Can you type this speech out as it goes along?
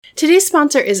Today's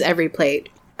sponsor is EveryPlate.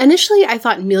 Initially, I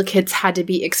thought meal kits had to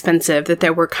be expensive, that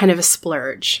they were kind of a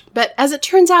splurge. But as it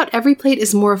turns out, EveryPlate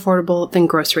is more affordable than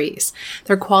groceries.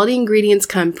 Their quality ingredients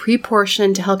come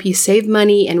pre-portioned to help you save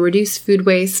money and reduce food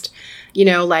waste. You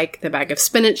know, like the bag of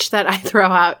spinach that I throw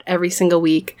out every single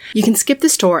week. You can skip the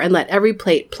store and let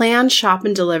EveryPlate plan, shop,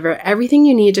 and deliver everything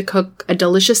you need to cook a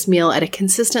delicious meal at a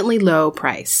consistently low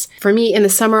price. For me, in the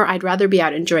summer, I'd rather be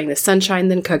out enjoying the sunshine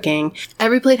than cooking.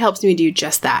 EveryPlate helps me do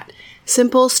just that.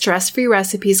 Simple, stress-free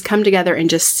recipes come together in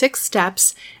just 6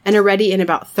 steps and are ready in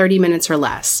about 30 minutes or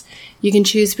less. You can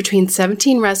choose between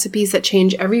 17 recipes that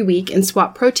change every week and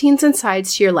swap proteins and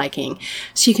sides to your liking,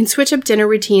 so you can switch up dinner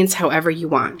routines however you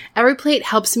want. EveryPlate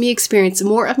helps me experience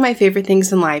more of my favorite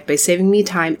things in life by saving me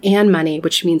time and money,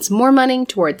 which means more money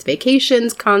towards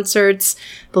vacations, concerts,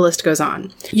 the list goes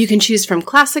on. You can choose from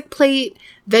classic plate,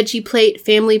 veggie plate,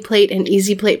 family plate, and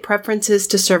easy plate preferences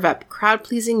to serve up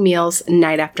crowd-pleasing meals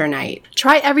night after night.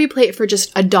 Try EveryPlate for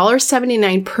just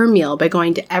 $1.79 per meal by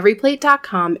going to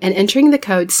everyplate.com and entering the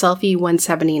code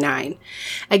SELFIE179.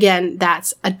 Again,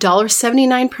 that's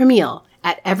 $1.79 per meal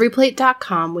at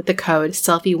everyplate.com with the code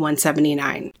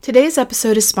SELFIE179. Today's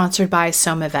episode is sponsored by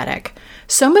Somavedic.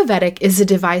 Somavedic is a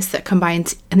device that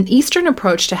combines an Eastern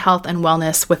approach to health and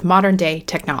wellness with modern-day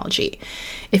technology.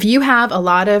 If you have a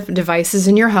lot of devices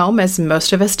in your home, as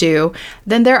most of us do,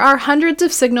 then there are hundreds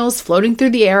of signals floating through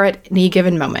the air at any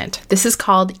given moment. This is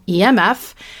called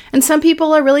EMF, and some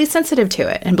people are really sensitive to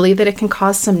it and believe that it can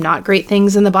cause some not great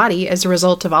things in the body as a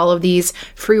result of all of these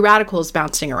free radicals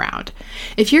bouncing around.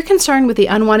 If you're concerned with the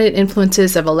unwanted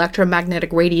influences of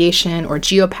electromagnetic radiation or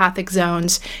geopathic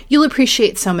zones, you'll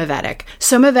appreciate Somavedic.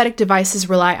 Somavedic devices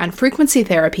rely on frequency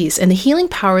therapies and the healing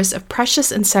powers of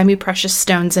precious and semi-precious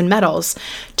stones and metals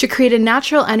to create a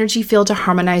natural energy field to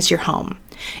harmonize your home.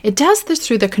 It does this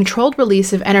through the controlled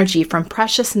release of energy from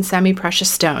precious and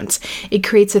semi-precious stones. It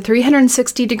creates a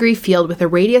 360-degree field with a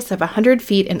radius of 100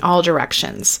 feet in all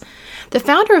directions. The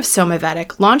founder of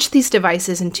Somavedic launched these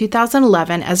devices in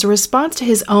 2011 as a response to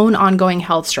his own ongoing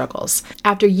health struggles.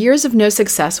 After years of no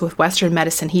success with Western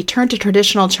medicine, he turned to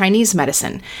traditional Chinese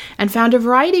medicine and found a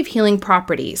variety of healing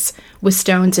properties with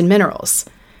stones and minerals.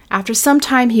 After some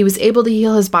time, he was able to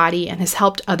heal his body and has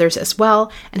helped others as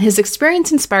well, and his experience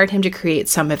inspired him to create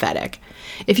Somavedic.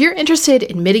 If you're interested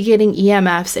in mitigating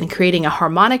EMFs and creating a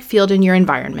harmonic field in your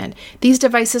environment, these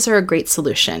devices are a great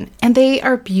solution, and they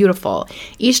are beautiful.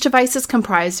 Each device is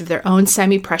comprised of their own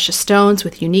semi-precious stones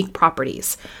with unique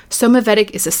properties.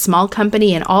 Somavedic is a small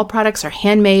company, and all products are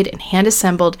handmade and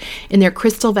hand-assembled in the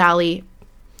Crystal Valley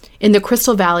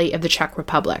of the Czech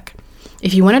Republic.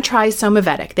 If you want to try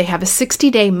Somavedic, they have a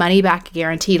 60-day money-back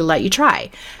guarantee to let you try.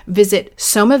 Visit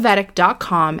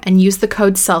somavedic.com and use the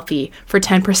code SELFIE for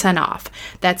 10% off.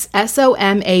 That's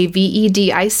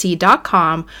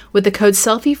SOMAVEDIC.com with the code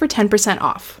SELFIE for 10%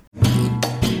 off.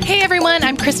 Hey everyone,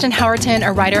 I'm Kristen Howerton,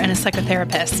 a writer and a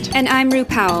psychotherapist. And I'm Rue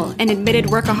Powell, an admitted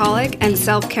workaholic and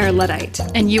self-care Luddite.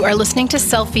 And you are listening to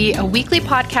Selfie, a weekly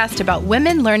podcast about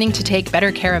women learning to take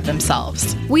better care of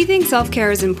themselves. We think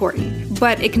self-care is important,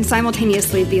 but it can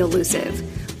simultaneously be elusive.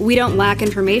 We don't lack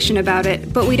information about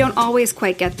it, but we don't always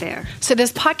quite get there. So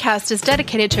this podcast is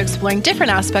dedicated to exploring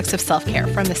different aspects of self-care,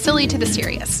 from the silly to the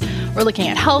serious. We're looking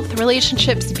at health,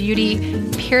 relationships,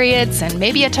 beauty, periods, and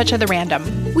maybe a touch of the random.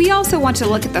 We also want to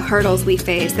look at the hurdles we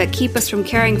face that keep us from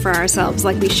caring for ourselves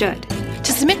like we should.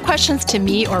 To submit questions to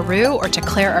me or Rue, or to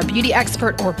Claire, our beauty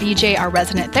expert, or BJ, our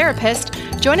resident therapist,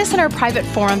 join us in our private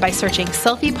forum by searching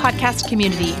Selfie Podcast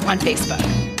Community on Facebook.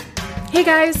 Hey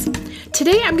guys!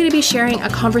 Today I'm going to be sharing a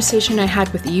conversation I had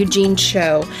with Eugene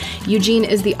Cho. Eugene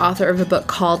is the author of a book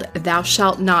called Thou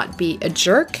Shalt Not Be a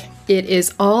Jerk. It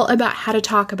is all about how to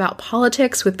talk about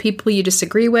politics with people you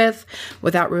disagree with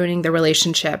without ruining the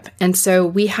relationship. And so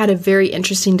we had a very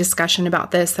interesting discussion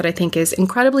about this that I think is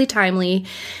incredibly timely,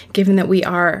 given that we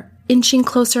are inching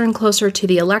closer and closer to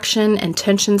the election and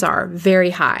tensions are very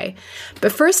high.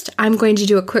 But first, I'm going to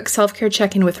do a quick self-care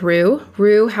check-in with Rue.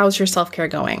 Rue, how's your self-care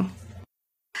going?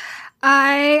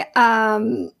 I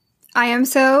am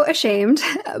so ashamed,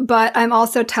 but I'm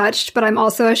also touched, but I'm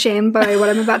also ashamed by what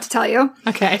I'm about to tell you.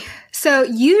 Okay. So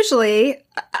usually,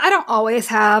 I don't always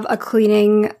have a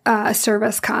cleaning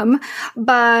service come,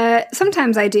 but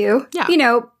sometimes I do. Yeah. You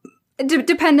know,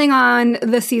 depending on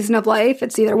the season of life,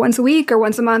 it's either once a week or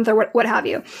once a month or what have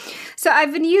you. So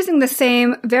I've been using the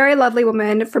same very lovely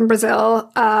woman from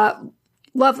Brazil,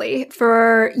 lovely,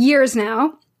 for years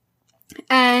now.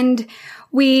 And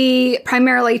we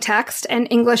primarily text, and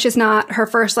English is not her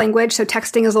first language, so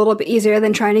texting is a little bit easier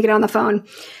than trying to get on the phone,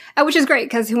 which is great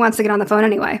because who wants to get on the phone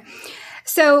anyway?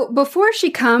 So before she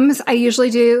comes, I usually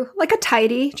do like a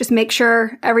tidy, just make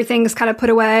sure everything's kind of put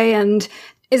away and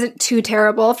isn't too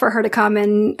terrible for her to come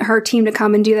and her team to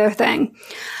come and do their thing.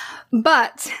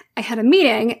 But I had a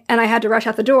meeting and I had to rush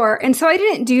out the door. And so I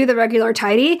didn't do the regular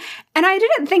tidy. And I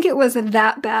didn't think it was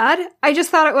that bad. I just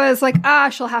thought it was like,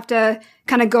 she'll have to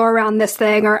kind of go around this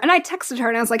thing. And I texted her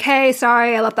and I was like, hey,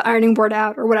 sorry, I left the ironing board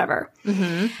out or whatever.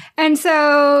 Mm-hmm. And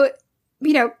so,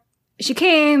 she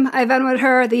came, I Venmoed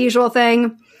her, the usual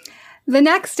thing. The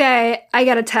next day I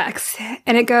get a text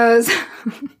and it goes,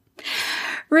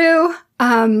 Rue,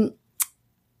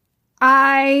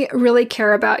 I really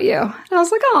care about you. And I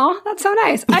was like, oh, that's so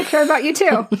nice. I care about you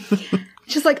too.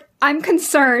 She's like, I'm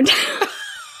concerned.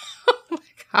 Oh my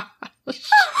gosh.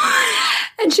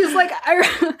 And she's like,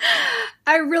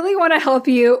 I really want to help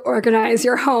you organize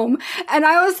your home. And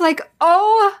I was like,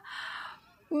 oh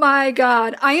my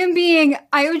God. I'm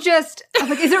like,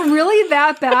 is it really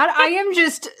that bad? I am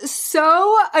just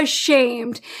so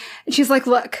ashamed. And she's like,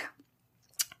 look,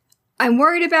 I'm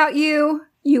worried about you.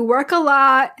 You work a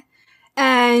lot.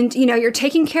 And, you're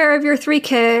taking care of your 3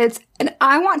 kids, and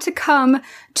I want to come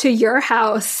to your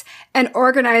house and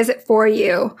organize it for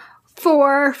you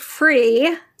for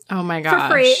free. Oh my gosh.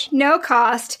 For free, no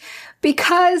cost,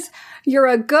 because you're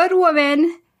a good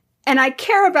woman, and I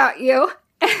care about you,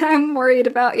 and I'm worried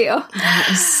about you. That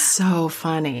is so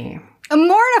funny. I'm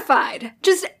mortified,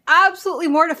 just absolutely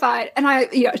mortified. And I,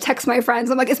 text my friends.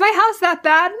 I'm like, is my house that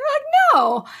bad? And they're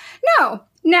like, no.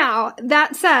 Now,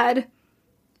 that said,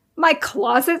 my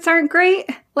closets aren't great.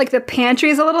 Like the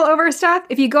pantry's a little overstuffed.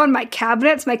 If you go in my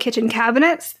cabinets, my kitchen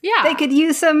cabinets, they could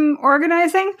use some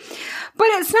organizing. But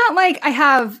it's not like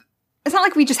it's not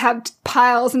like we just have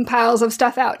piles and piles of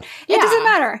stuff out. It doesn't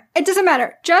matter. It doesn't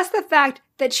matter. Just the fact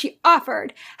that she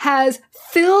offered has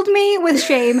filled me with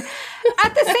shame.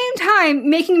 At the same time,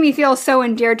 making me feel so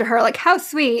endeared to her. Like, how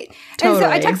sweet. Totally.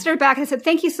 And so I texted her back and I said,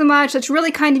 thank you so much. That's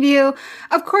really kind of you.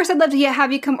 Of course, I'd love to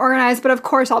have you come organize, but of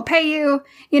course I'll pay you,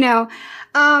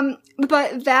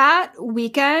 But that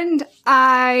weekend,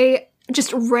 I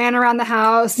just ran around the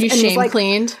house. You shame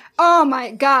cleaned? Oh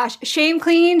my gosh. Shame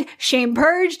cleaned, shame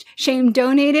purged, shame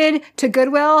donated to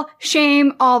Goodwill,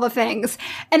 shame all the things.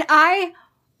 And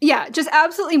just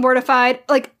absolutely mortified,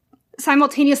 like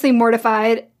simultaneously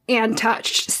mortified and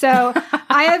touched. So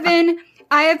I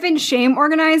have been shame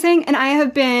organizing, and I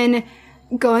have been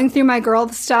going through my girl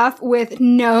stuff with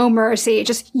no mercy.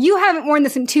 Just, you haven't worn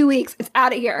this in 2 weeks. It's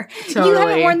out of here. Totally. You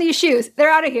haven't worn these shoes.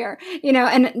 They're out of here.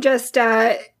 And just,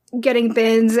 getting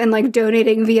bins and like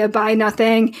donating via Buy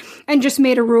Nothing, and just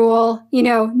made a rule,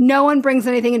 no one brings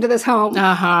anything into this home.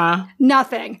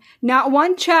 Nothing. Not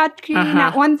one check,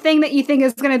 not one thing that you think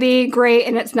is going to be great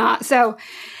and it's not. So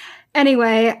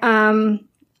anyway,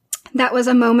 that was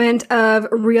a moment of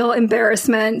real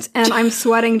embarrassment, and I'm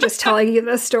sweating just telling you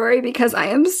this story because I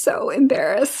am so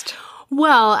embarrassed.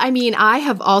 Well, I mean, I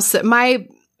have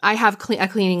a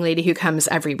cleaning lady who comes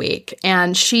every week,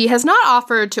 and she has not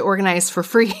offered to organize for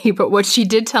free, but what she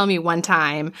did tell me one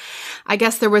time, I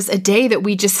guess there was a day that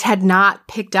we just had not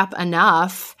picked up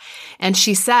enough, and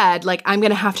she said, like, I'm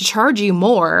going to have to charge you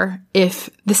more if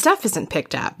the stuff isn't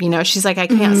picked up. She's like, I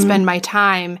can't spend my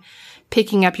time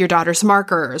picking up your daughter's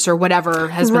markers or whatever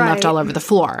has been left all over the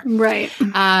floor. Right.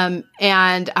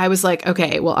 And I was like,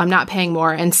 okay, well, I'm not paying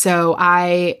more. And so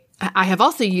I have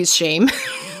also used shame.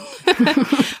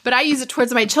 But I use it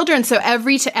towards my children. So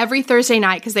every Thursday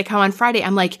night, because they come on Friday,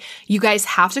 I'm like, you guys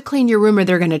have to clean your room or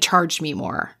they're going to charge me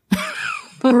more.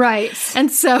 Right. And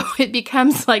so it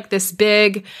becomes like this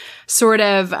big sort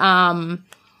of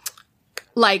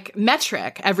like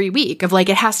metric every week of like,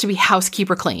 it has to be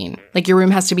housekeeper clean. Like your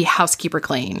room has to be housekeeper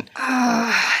clean.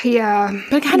 Yeah.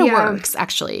 But it kind of works,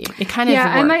 actually. It kind of works.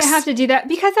 I might have to do that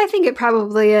because I think it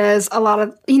probably is a lot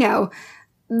of,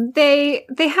 they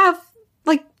have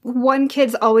like one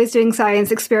kid's always doing science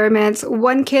experiments.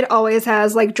 One kid always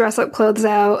has like dress up clothes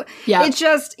out. Yeah. It's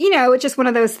just, it's just one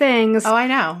of those things. Oh, I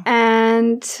know.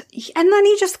 And then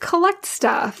you just collect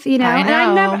stuff, I know.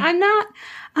 And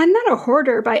I'm not a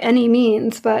hoarder by any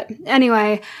means, but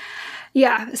anyway,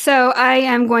 yeah. So I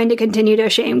am going to continue to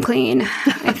shame clean,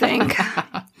 I think.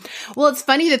 Well, it's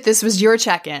funny that this was your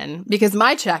check-in, because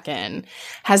my check-in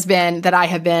has been that I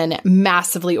have been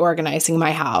massively organizing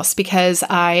my house because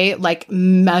I, like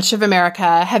much of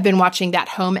America, have been watching that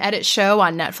home edit show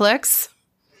on Netflix.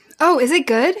 Oh, is it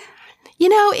good?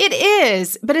 It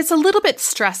is, but it's a little bit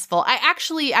stressful.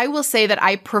 I will say that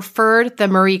I preferred the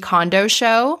Marie Kondo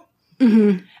show.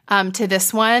 Mm-hmm. to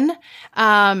this one.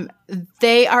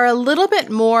 They are a little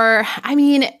bit more, I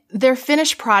mean, their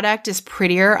finished product is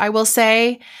prettier, I will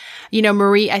say. You know,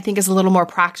 Marie, I think, is a little more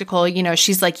practical. You know,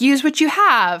 she's like, use what you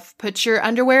have, put your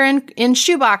underwear in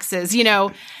shoe boxes, you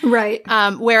know. Right.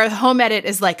 Where Home Edit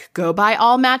is like, go buy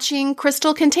all matching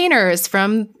crystal containers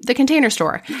from the Container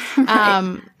Store.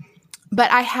 Right. But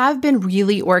I have been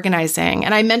really organizing.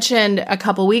 And I mentioned a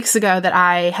couple weeks ago that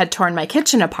I had torn my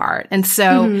kitchen apart. And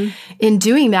so in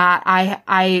doing that,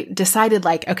 I decided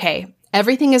like, okay,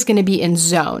 everything is going to be in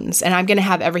zones and I'm going to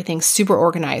have everything super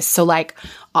organized. So like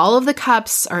all of the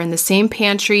cups are in the same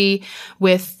pantry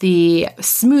with the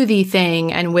smoothie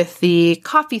thing and with the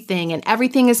coffee thing, and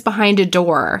everything is behind a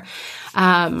door.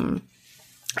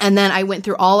 And then I went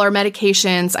through all our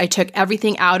medications. I took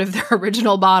everything out of their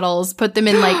original bottles, put them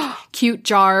in like cute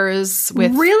jars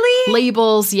with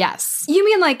labels. Yes. You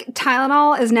mean like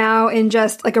Tylenol is now in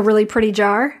just like a really pretty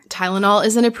jar? Tylenol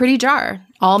is in a pretty jar,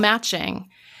 all matching.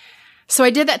 So I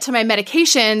did that to my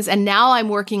medications, and now I'm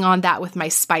working on that with my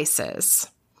spices.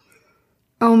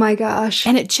 Oh my gosh.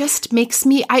 And it just makes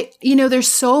me, there's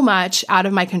so much out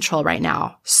of my control right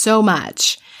now. So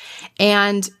much.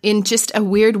 And in just a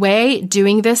weird way,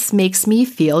 doing this makes me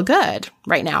feel good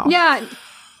right now. Yeah.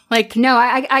 Like, no,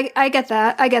 I get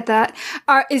that. I get that.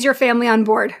 Is your family on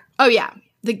board? Oh, yeah.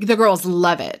 The girls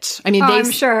love it. I mean,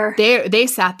 I'm sure. They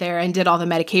sat there and did all the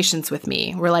medications with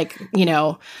me. We're like, you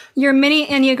know. Your mini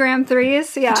Enneagram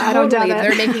 3s? Yeah, totally. I don't doubt it.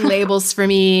 They're making labels for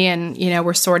me, and, you know,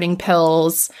 we're sorting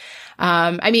pills.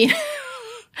 I mean,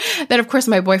 then of course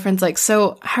my boyfriend's like,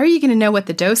 so how are you going to know what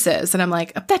the dose is? And I'm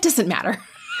like, that doesn't matter.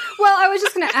 Well, I was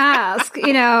just going to ask,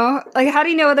 you know, like, how do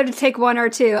you know whether to take one or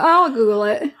two? Oh, I'll Google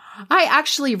it. I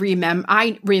actually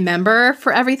remember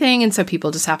for everything, and so people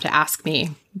just have to ask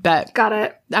me. But got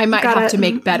it. I might have to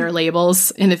make better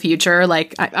labels in the future.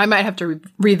 Like, I might have to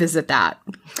revisit that.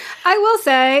 I will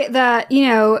say that, you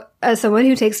know, as someone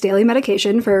who takes daily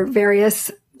medication for various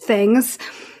things,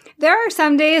 there are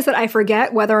some days that I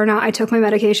forget whether or not I took my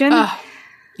medication.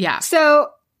 Yeah. So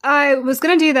I was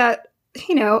going to do that,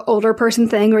 you know, older person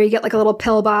thing where you get like a little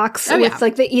pill box with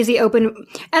like the easy open.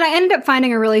 And I ended up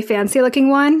finding a really fancy looking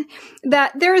one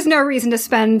that there is no reason to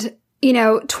spend, you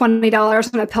know,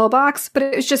 $20 on a pill box, but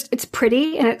it's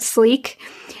pretty and it's sleek.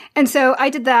 And so I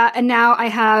did that. And now I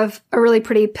have a really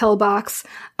pretty pill box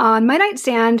on my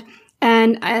nightstand.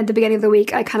 And at the beginning of the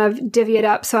week, I kind of divvy it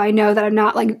up so I know that I'm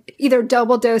not like either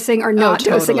double dosing or not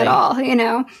dosing at all, you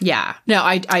know? Yeah. No,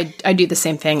 I do the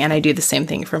same thing, and I do the same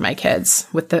thing for my kids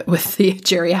with the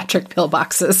geriatric pill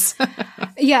boxes.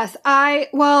 Yes.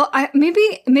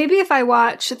 Maybe if I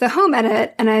watch the Home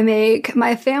Edit and I make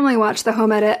my family watch the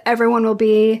Home Edit, everyone will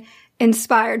be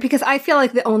inspired, because I feel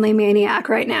like the only maniac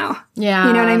right now. Yeah.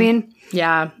 You know what I mean?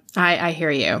 Yeah. I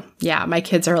hear you. Yeah. My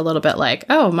kids are a little bit like,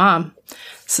 oh, Mom,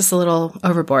 this is a little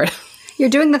overboard. You're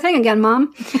doing the thing again,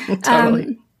 Mom.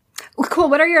 Totally. Cool.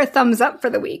 What are your thumbs up for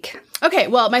the week? Okay.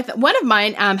 Well, one of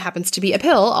mine happens to be a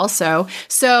pill also.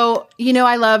 So, you know,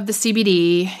 I love the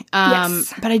CBD,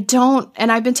 yes. But I don't,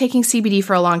 and I've been taking CBD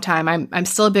for a long time. I'm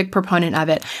still a big proponent of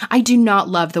it. I do not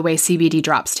love the way CBD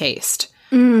drops taste.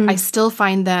 I still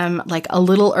find them like a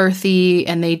little earthy,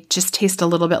 and they just taste a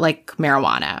little bit like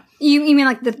marijuana. You mean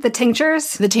like the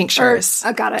tinctures? The tinctures.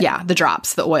 Got it. Yeah, the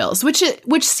drops, the oils, which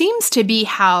seems to be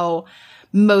how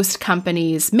most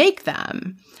companies make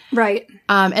them. Right.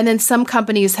 And then some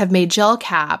companies have made gel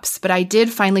caps, but I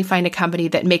did finally find a company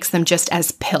that makes them just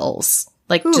as pills.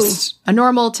 Like just a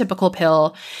normal, typical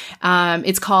pill.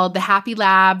 It's called the Happy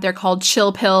Lab. They're called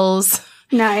chill pills.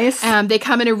 Nice. They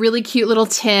come in a really cute little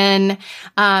tin.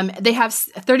 They have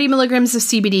 30 milligrams of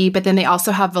CBD, but then they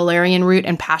also have valerian root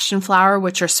and passion flower,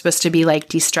 which are supposed to be like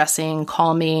de-stressing,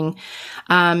 calming.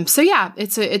 So yeah,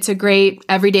 it's a great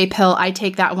everyday pill. I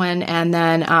take that one, and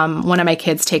then one of my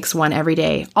kids takes one every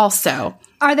day also.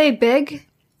 Are they big?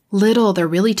 Little. They're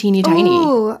really teeny tiny.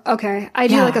 Oh, okay. I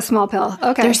do like a small pill.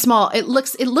 Okay. They're small. It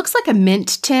looks like a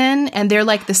mint tin, and they're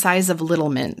like the size of little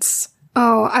mints.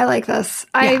 Oh, I like this.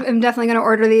 Yeah. I am definitely going to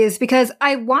order these because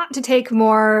I want to take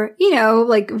more, you know,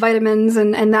 like vitamins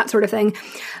and that sort of thing.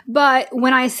 But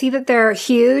when I see that they're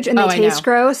huge and they taste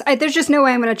gross, there's just no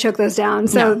way I'm going to choke those down.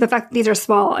 So the fact that these are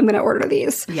small, I'm going to order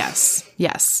these. Yes.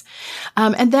 Yes.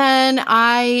 And then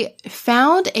I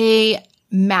found a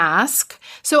mask.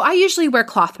 So I usually wear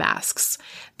cloth masks.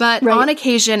 But on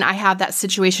occasion, I have that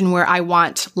situation where I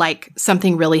want like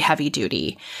something really heavy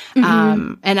duty.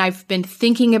 And I've been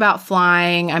thinking about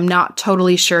flying. I'm not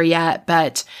totally sure yet,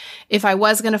 but if I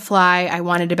was going to fly, I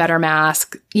wanted a better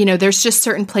mask. You know, there's just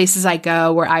certain places I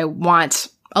go where I want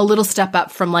a little step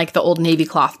up from like the old navy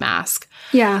cloth mask.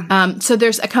 Yeah. So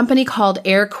there's a company called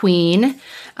Air Queen,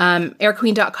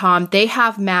 airqueen.com. They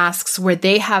have masks where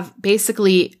they have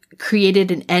basically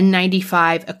created an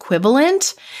N95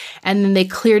 equivalent, and then they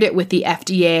cleared it with the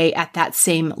FDA at that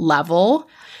same level.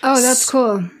 Oh, that's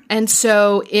cool. And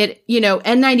so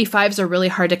N95s are really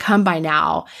hard to come by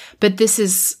now, but this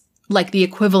is like the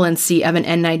equivalency of an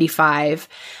N95.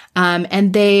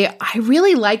 And I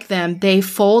really like them. They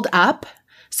fold up.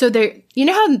 So how the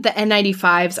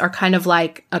N95s are kind of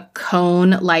like a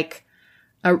cone, like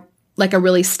a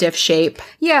really stiff shape.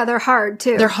 Yeah, they're hard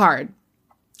too. They're hard.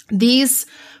 These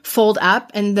fold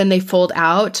up and then they fold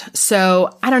out.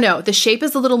 So I don't know. The shape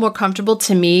is a little more comfortable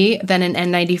to me than an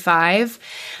N95.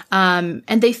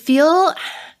 And they feel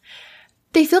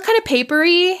kind of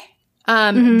papery.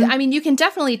 I mean, you can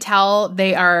definitely tell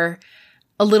they are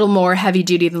a little more heavy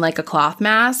duty than like a cloth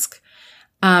mask.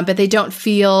 But they don't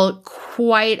feel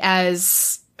quite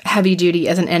as heavy duty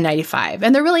as an N95.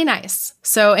 And they're really nice.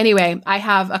 So anyway, I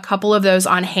have a couple of those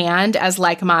on hand as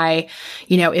like my,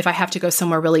 if I have to go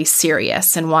somewhere really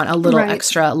serious and want a little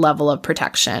extra level of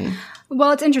protection.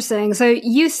 Well, it's interesting. So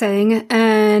you sing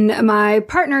and my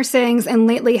partner sings and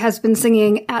lately has been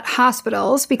singing at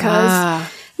hospitals because,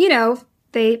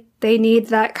 they need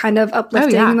that kind of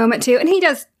uplifting moment too. And he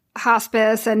does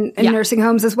hospice and nursing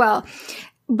homes as well.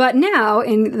 But now,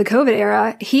 in the COVID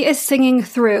era, he is singing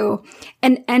through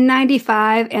an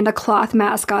N95 and a cloth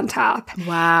mask on top.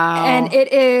 Wow. And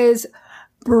it is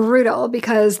brutal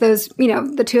because those,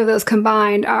 the two of those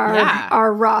combined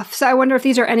are rough. So I wonder if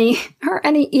these are any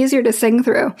easier to sing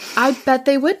through. I bet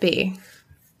they would be.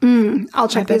 I'll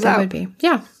check these out. Would be.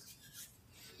 Yeah.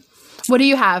 What do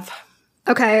you have?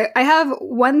 Okay, I have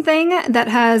one thing that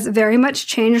has very much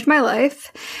changed my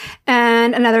life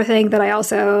and another thing that I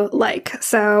also like.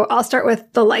 So I'll start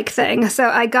with the like thing. So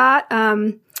I got,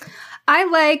 I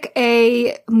like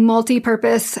a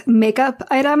multi-purpose makeup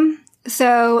item.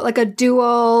 So like a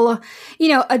dual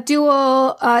tinted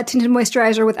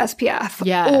moisturizer with SPF.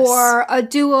 Yes. Or a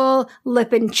dual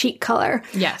lip and cheek color.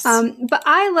 Yes. But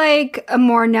I like a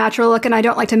more natural look and I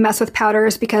don't like to mess with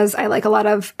powders because I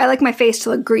like my face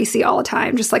to look greasy all the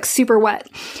time, just like super wet.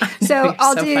 So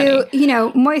I'll do,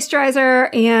 moisturizer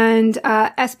and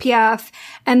SPF,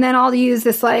 and then I'll use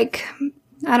this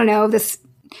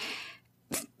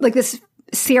this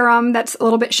serum that's a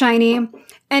little bit shiny.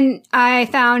 And I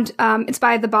found it's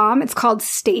by The Balm. It's called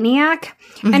Staniac.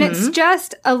 And it's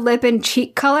just a lip and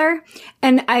cheek color.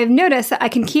 And I've noticed that I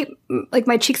can keep,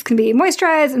 my cheeks can be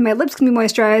moisturized and my lips can be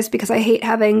moisturized because I hate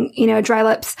having, dry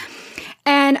lips.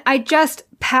 And I just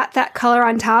pat that color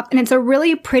on top and it's a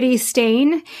really pretty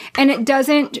stain and it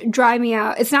doesn't dry me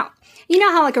out. It's not,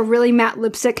 how like a really matte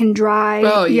lipstick can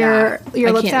dry your lips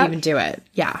out? I can't even do it.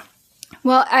 Yeah.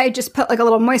 Well, I just put like a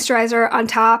little moisturizer on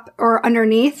top or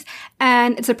underneath,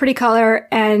 and it's a pretty color,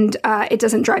 and it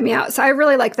doesn't dry me out. So I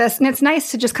really like this, and it's nice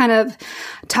to just kind of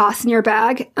toss in your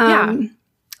bag. Because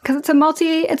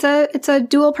it's a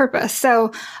dual purpose.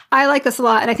 So I like this a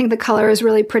lot, and I think the color is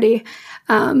really pretty.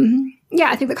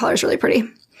 I think the color is really pretty.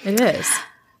 It is.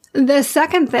 The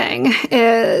second thing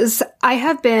is I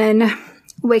have been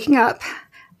waking up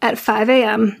at 5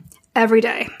 a.m. every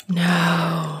day.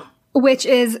 No. Which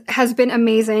has been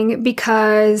amazing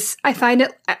because I find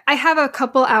I have a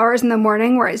couple hours in the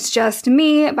morning where it's just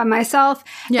me by myself.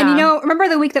 Yeah. And remember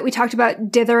the week that we talked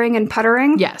about dithering and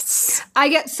puttering? Yes. I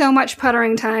get so much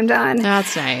puttering time done.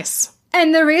 That's nice.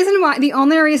 And the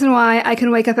only reason why I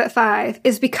can wake up at 5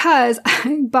 is because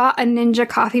I bought a Ninja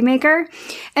coffee maker.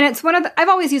 And it's I've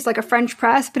always used like a French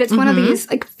press, but it's one of these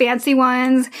like fancy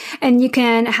ones. And you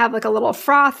can have like a little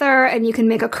frother and you can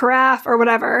make a carafe or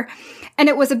whatever. And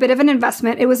it was a bit of an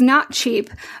investment. It was not cheap,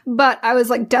 but I was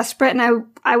like desperate and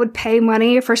I would pay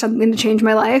money for something to change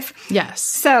my life. Yes.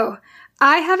 So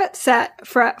I have it set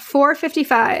for at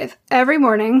 4:55 every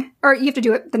morning, or you have to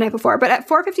do it the night before, but at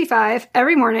 4:55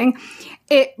 every morning,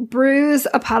 it brews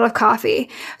a pot of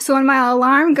coffee. So when my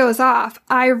alarm goes off,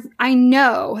 I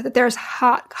know that there's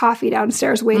hot coffee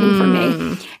downstairs waiting for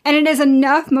me. And it is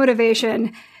enough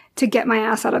motivation to get my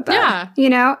ass out of bed,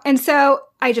 And so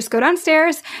I just go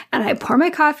downstairs and I pour my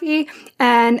coffee,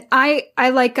 and I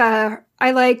like a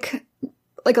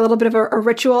little bit of a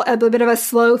ritual, a bit of a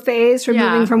slow phase from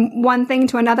moving from one thing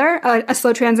to another, a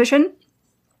slow transition.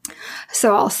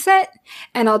 So I'll sit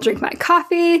and I'll drink my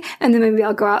coffee, and then maybe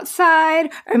I'll go outside,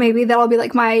 or maybe that'll be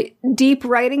like my deep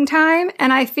writing time.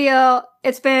 And I feel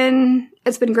it's been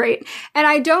great. And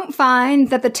I don't find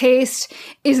that the taste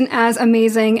isn't as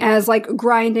amazing as like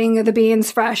grinding the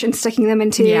beans fresh and sticking them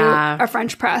into a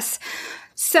French press.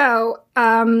 So,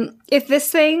 if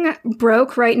this thing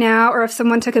broke right now, or if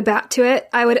someone took a bat to it,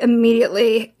 I would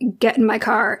immediately get in my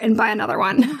car and buy another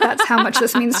one. That's how much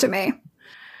this means to me.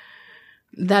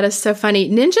 That is so funny.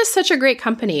 Ninja's such a great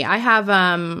company. I have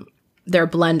their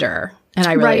blender, and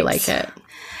I really like it.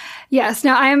 Yes.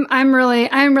 No, I'm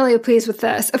really pleased with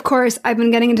this. Of course, I've been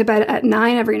getting into bed at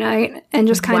 9 every night and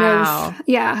just kind of,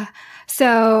 yeah.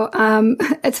 So,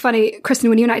 it's funny, Kristen,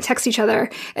 when you and I text each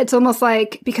other, it's almost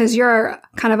like, because you're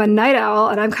kind of a night owl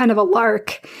and I'm kind of a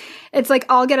lark, it's like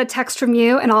I'll get a text from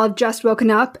you and I'll have just woken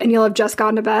up and you'll have just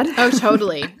gone to bed. Oh,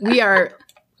 totally. We are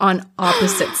on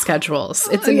opposite schedules.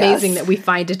 It's amazing that we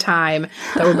find a time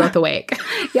that we're both awake.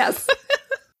 Yes.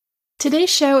 Today's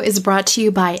show is brought to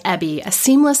you by Ebby, a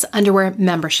seamless underwear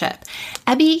membership.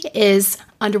 Ebby is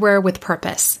underwear with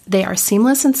purpose. They are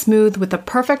seamless and smooth with the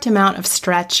perfect amount of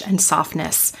stretch and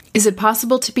softness. Is it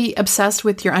possible to be obsessed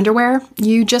with your underwear?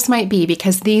 You just might be,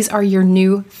 because these are your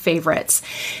new favorites.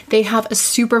 They have a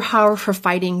superpower for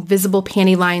fighting visible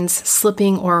panty lines,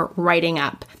 slipping, or riding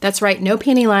up. That's right, no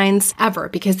panty lines ever,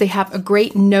 because they have a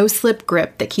great no-slip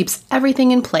grip that keeps everything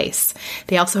in place.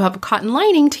 They also have a cotton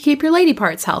lining to keep your lady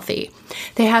parts healthy.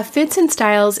 They have fits and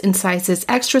styles in sizes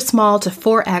extra small to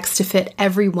 4X to fit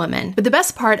every woman. But the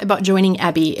best part about joining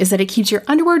Ebby is that it keeps your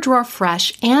underwear drawer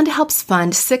fresh and helps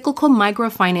fund cyclical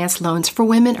microfinance loans for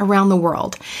women around the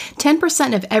world.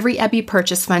 10% of every Ebby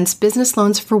purchase funds business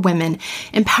loans for women,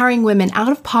 empowering women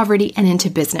out of poverty and into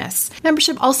business.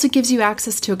 Membership also gives you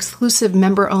access to exclusive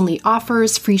member-only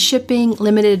offers, free shipping,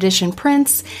 limited edition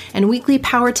prints, and weekly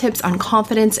power tips on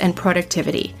confidence and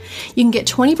productivity. You can get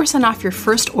 20% off your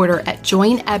first order at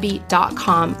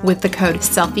joinebby.com with the code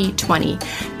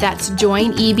SELFIE20. That's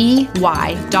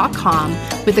joinebby.com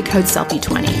with the code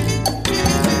SELFIE20.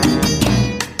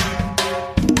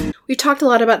 We've talked a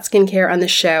lot about skincare on the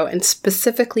show, and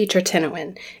specifically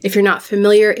tretinoin. If you're not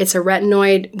familiar, it's a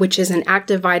retinoid, which is an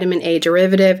active vitamin A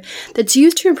derivative that's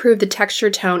used to improve the texture,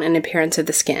 tone, and appearance of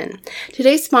the skin.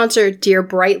 Today's sponsor, Dear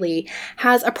Brightly,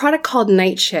 has a product called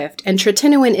Night Shift, and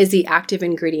tretinoin is the active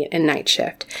ingredient in Night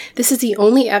Shift. This is the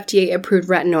only FDA-approved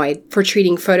retinoid for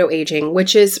treating photoaging,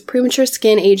 which is premature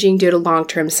skin aging due to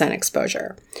long-term sun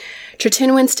exposure.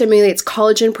 Tretinoin stimulates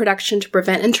collagen production to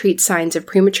prevent and treat signs of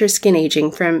premature skin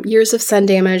aging from years of sun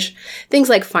damage, things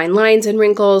like fine lines and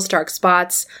wrinkles, dark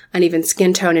spots, uneven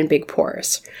skin tone, and big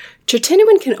pores.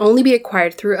 Tretinoin can only be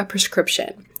acquired through a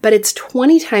prescription, but it's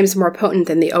 20 times more potent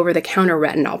than the over-the-counter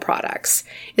retinol products.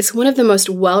 It's one of the most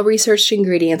well-researched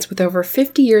ingredients with over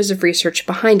 50 years of research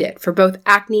behind it for both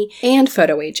acne and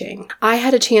photoaging. I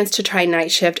had a chance to try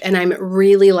Night Shift, and I'm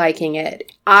really liking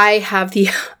it. I have the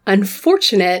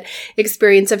unfortunate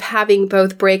experience of having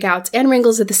both breakouts and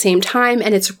wrinkles at the same time,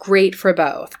 and it's great for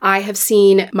both. I have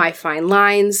seen my fine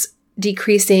lines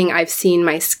decreasing, I've seen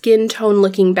my skin tone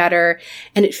looking better,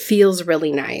 and it feels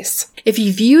really nice. If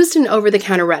you've used an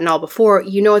over-the-counter retinol before,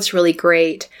 you know it's really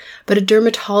great, but a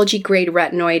dermatology-grade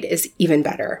retinoid is even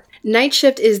better. Night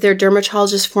Shift is their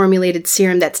dermatologist-formulated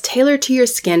serum that's tailored to your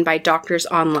skin by doctors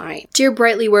online. Dear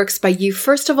Brightly works by you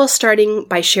first of all starting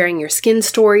by sharing your skin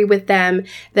story with them,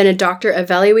 then a doctor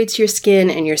evaluates your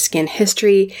skin and your skin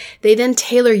history. They then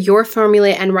tailor your formula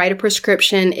and write a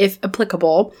prescription if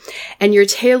applicable, and your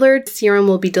tailored serum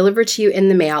will be delivered to you in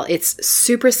the mail. It's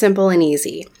super simple and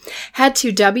easy. Head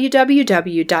to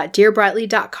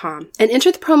www.dearbrightly.com and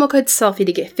enter the promo code SELFIE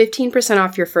to get 15%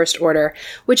 off your first order,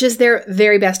 which is their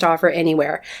very best offer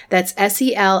anywhere. That's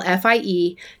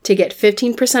SELFIE to get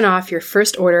 15% off your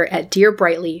first order at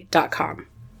dearbrightly.com.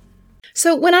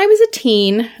 So when I was a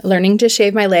teen learning to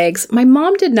shave my legs, my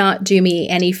mom did not do me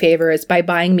any favors by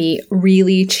buying me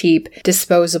really cheap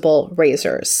disposable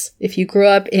razors. If you grew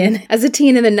up as a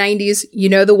teen in the 90s, you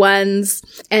know the ones,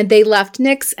 and they left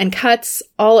nicks and cuts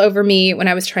all over me when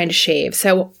I was trying to shave.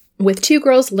 So with two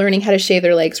girls learning how to shave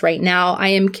their legs right now, I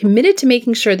am committed to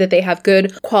making sure that they have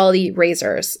good quality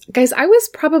razors. Guys, I was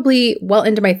probably well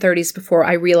into my 30s before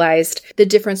I realized the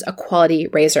difference a quality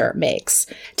razor makes.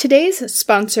 Today's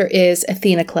sponsor is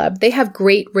Athena Club. They have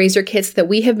great razor kits that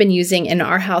we have been using in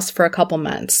our house for a couple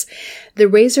months. The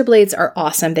razor blades are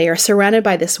awesome. They are surrounded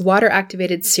by this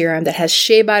water-activated serum that has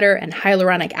shea butter and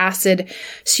hyaluronic acid,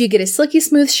 so you get a silky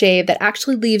smooth shave that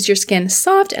actually leaves your skin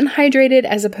soft and hydrated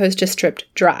as opposed to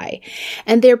stripped dry.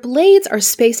 And their blades are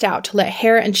spaced out to let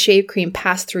hair and shave cream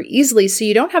pass through easily, so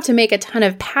you don't have to make a ton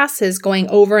of passes going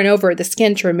over and over the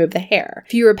skin to remove the hair.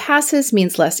 Fewer passes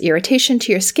means less irritation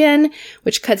to your skin,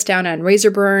 which cuts down on razor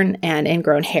burn and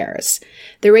ingrown hairs.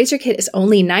 The razor kit is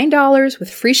only $9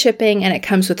 with free shipping, and it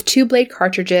comes with 2 blade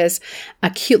cartridges, a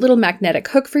cute little magnetic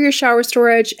hook for your shower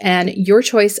storage, and your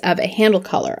choice of a handle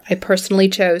color. I personally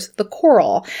chose the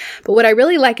coral, but what I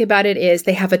really like about it is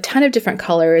they have a ton of different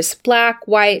colors: black,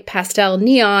 white, pastel,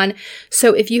 neon.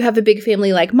 So if you have a big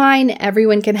family like mine,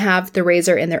 everyone can have the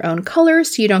razor in their own color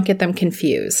so you don't get them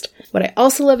confused. What I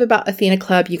also love about Athena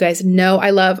Club, you guys know I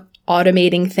love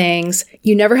automating things.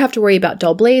 You never have to worry about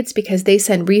dull blades because they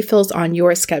send refills on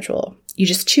your schedule. You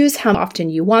just choose how often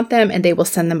you want them and they will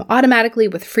send them automatically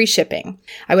with free shipping.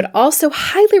 I would also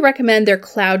highly recommend their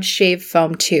Cloud Shave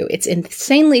Foam too. It's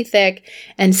insanely thick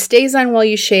and stays on while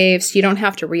you shave so you don't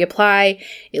have to reapply.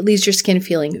 It leaves your skin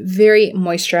feeling very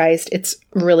moisturized. It's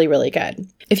really, really good.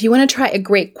 If you want to try a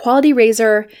great quality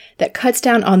razor that cuts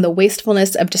down on the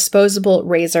wastefulness of disposable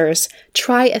razors,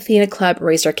 try Athena Club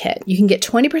Razor Kit. You can get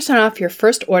 20% off your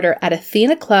first order at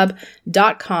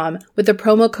athenaclub.com with the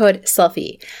promo code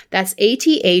SELFIE. That's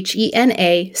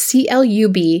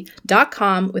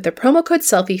ATHENACLUB.com with the promo code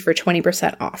SELFIE for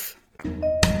 20% off.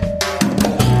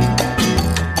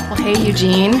 Well, hey,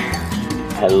 Eugene.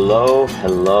 Hello.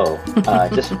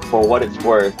 Just for what it's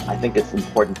worth, I think it's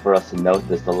important for us to note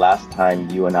this. The last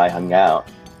time you and I hung out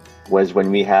was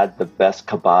when we had the best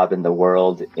kebab in the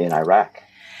world in Iraq.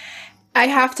 I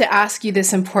have to ask you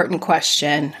this important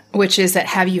question, which is that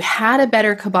have you had a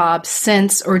better kebab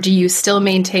since, or do you still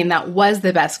maintain that was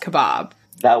the best kebab?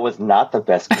 That was not the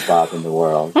best kebab in the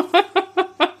world.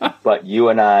 But you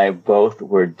and I both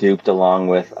were duped along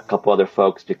with a couple other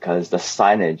folks because the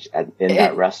signage in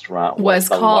that restaurant was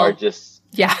the largest.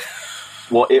 Yeah.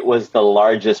 Well, it was the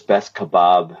largest best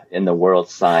kebab in the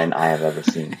world sign I have ever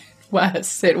seen.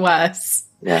 It was.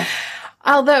 Yeah.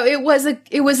 Although it was a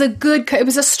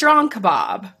strong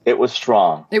kebab. It was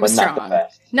strong. It was strong. Not the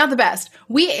best. Not the best.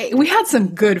 We had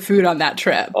some good food on that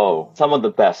trip. Oh, some of the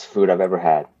best food I've ever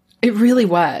had. It really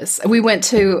was. We went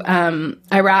to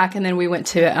Iraq and then we went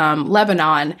to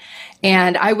Lebanon,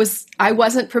 and I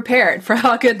wasn't prepared for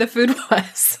how good the food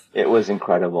was. It was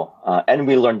incredible. And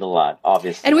we learned a lot,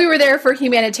 obviously. And we were there for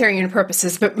humanitarian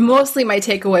purposes, but mostly my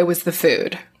takeaway was the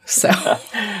food. So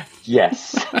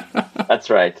yes, that's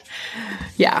right.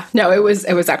 Yeah, no, it was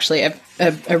actually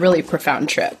a really profound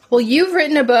trip. Well, you've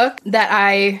written a book that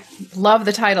I love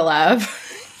the title of,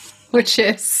 which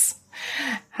is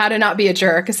How to Not Be a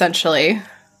Jerk, essentially.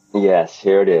 Yes,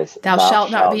 here it is. Thou shalt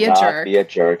not be a jerk. Be a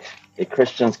jerk. A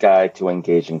Christian's Guide to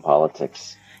Engaging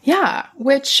Politics. Yeah,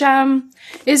 which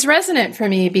is resonant for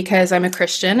me because I'm a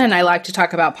Christian and I like to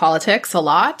talk about politics a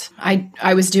lot.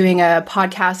 I was doing a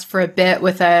podcast for a bit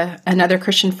with another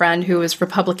Christian friend who was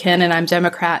Republican and I'm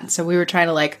Democrat, and so we were trying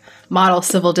to model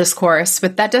civil discourse,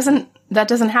 but that doesn't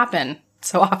happen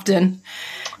so often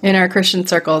in our Christian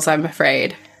circles, I'm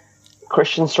afraid.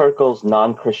 Christian circles,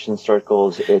 non-Christian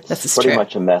circles, it's pretty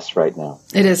much a mess right now.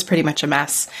 It is pretty much a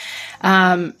mess.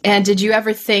 And did you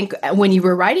ever think when you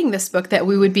were writing this book that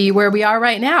we would be where we are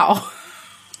right now?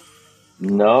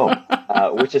 No,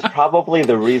 which is probably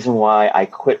the reason why I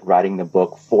quit writing the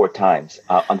book 4 times.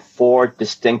 On 4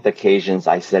 distinct occasions,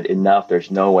 I said, enough, there's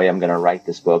no way I'm going to write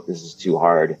this book. This is too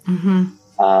hard. Mm-hmm.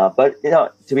 But,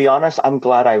 to be honest, I'm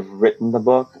glad I've written the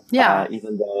book. Yeah.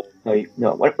 Even though,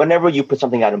 whenever you put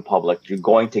something out in public, you're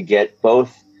going to get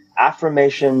both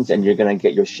affirmations and you're going to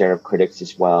get your share of critics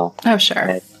as well. Oh, sure.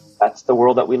 And that's the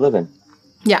world that we live in.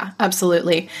 Yeah,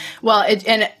 absolutely. Well,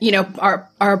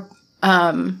 our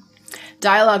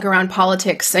dialogue around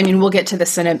politics, I mean, we'll get to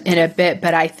this in a bit,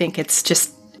 but I think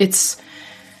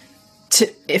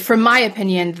from my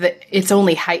opinion, that it's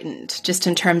only heightened just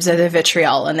in terms of the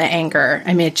vitriol and the anger.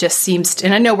 I mean, it just seems,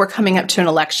 and I know we're coming up to an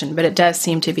election, but it does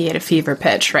seem to be at a fever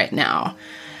pitch right now.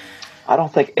 I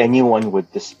don't think anyone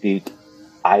would dispute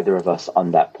either of us on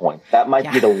that point. That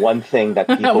might be the one thing that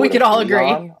people we could all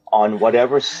agree on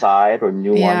whatever side or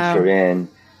nuance you're in.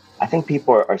 I think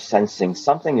people are sensing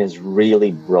something is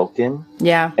really broken.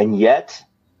 Yeah. And yet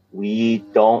we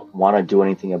don't want to do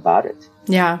anything about it.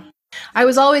 Yeah. I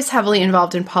was always heavily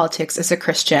involved in politics as a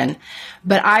Christian,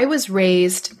 but I was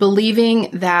raised believing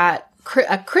that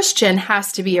a Christian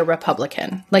has to be a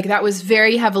Republican. That was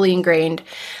very heavily ingrained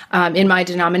in my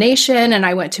denomination. And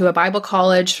I went to a Bible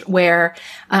college where,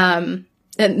 and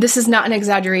this is not an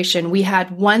exaggeration, we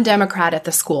had one Democrat at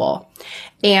the school.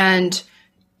 And,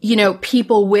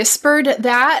 people whispered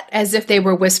that as if they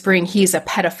were whispering, he's a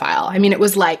pedophile. I mean, it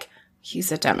was like,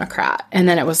 he's a Democrat. And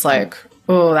then it was like,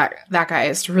 oh, that guy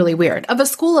is really weird. Of a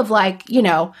school of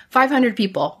 500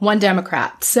 people, one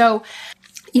Democrat. So,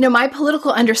 my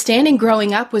political understanding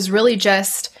growing up was really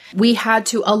just we had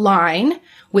to align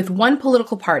with one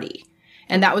political party.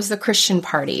 and that was the Christian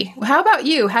Party. How about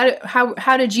you?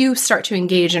 How did you start to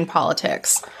engage in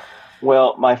politics?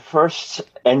 Well, my first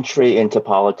entry into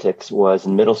politics was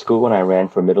in middle school when I ran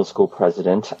for middle school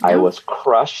president. I was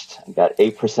crushed. I got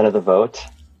 8% of the vote.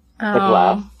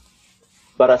 Laugh.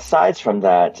 But aside from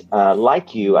that,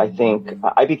 like you, I think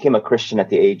I became a Christian at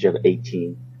the age of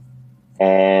 18.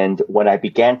 And when I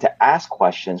began to ask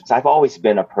questions, because I've always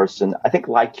been a person, I think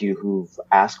like you, who've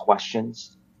asked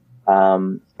questions.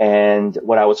 And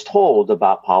what I was told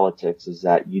about politics is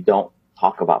that you don't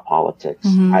talk about politics.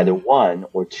 Either one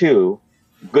or two,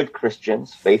 good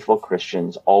Christians, faithful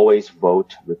Christians, always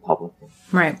vote Republican.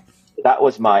 Right. That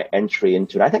was my entry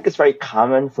into it. I think it's very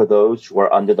common for those who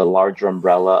are under the larger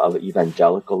umbrella of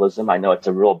evangelicalism. I know it's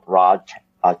a real broad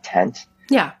tent.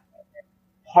 Yeah.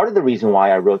 Part of the reason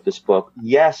why I wrote this book,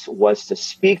 yes, was to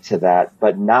speak to that.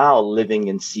 But now living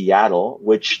in Seattle,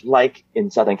 which like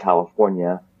in Southern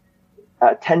California,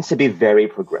 tends to be very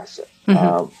progressive.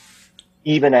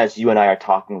 Even as you and I are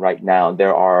talking right now,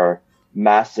 there are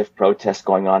massive protests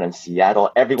going on in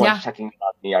Seattle. Everyone's checking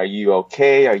on me. Are you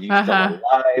okay? Are you still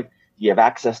alive? Do you have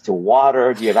access to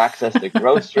water? Do you have access to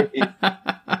groceries?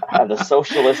 Have the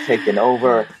socialists taken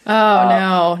over? Oh,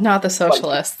 no, not the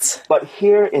socialists. But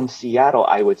here in Seattle,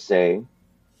 I would say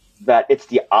that it's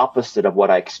the opposite of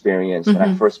what I experienced when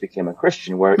I first became a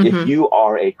Christian, where if you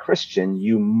are a Christian,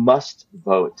 you must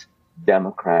vote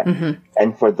Democrat.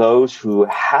 And for those who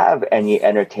have any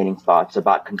entertaining thoughts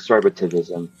about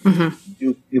conservatism,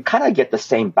 you kind of get the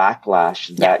same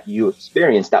backlash that you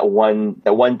experienced, that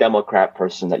one Democrat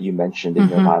person that you mentioned in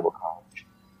your Bible college.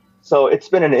 So it's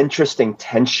been an interesting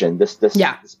tension, this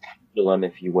pendulum,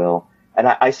 if you will. And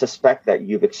I suspect that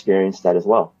you've experienced that as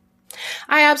well.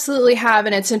 I absolutely have,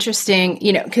 and it's interesting,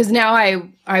 because now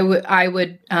I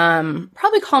would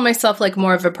probably call myself like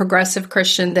more of a progressive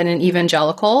Christian than an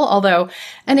evangelical. Although,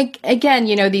 and again,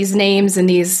 these names and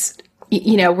these,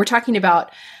 we're talking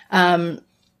about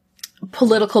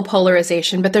political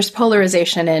polarization, but there's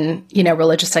polarization in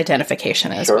religious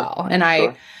identification as well. And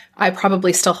I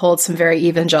probably still hold some very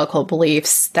evangelical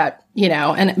beliefs that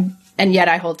and yet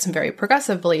I hold some very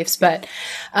progressive beliefs. But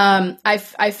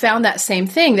I've found that same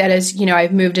thing, that as,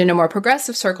 I've moved into more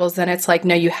progressive circles, then it's like,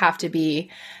 no, you have to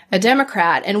be a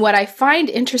Democrat. And what I find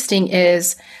interesting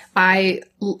is I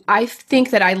think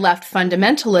that I left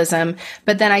fundamentalism,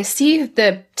 but then I see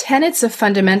the tenets of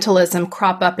fundamentalism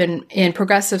crop up in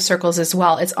progressive circles as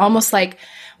well. It's almost like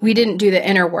we didn't do the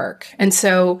inner work. And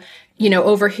so,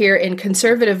 over here in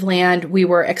conservative land, we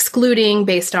were excluding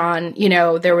based on,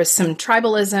 there was some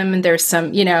tribalism and there's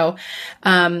some,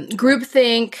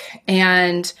 groupthink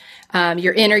and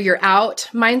you're in or you're out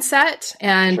mindset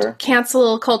and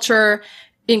cancel culture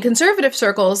in conservative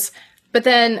circles. But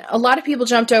then a lot of people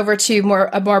jumped over to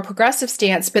a more progressive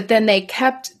stance, but then they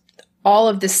kept all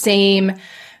of the same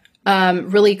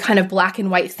really kind of black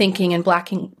and white thinking and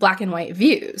black and white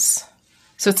views.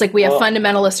 So it's like we have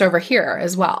fundamentalists over here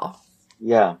as well.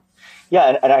 Yeah.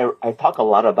 Yeah. And I talk a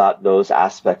lot about those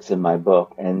aspects in my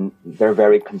book, and they're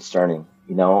very concerning.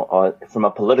 From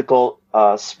a political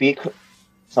speak,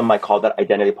 some might call that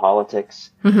identity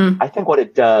politics. I think what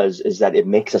it does is that it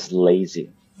makes us lazy.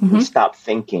 We stop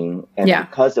thinking, and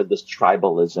because of this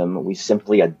tribalism, we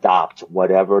simply adopt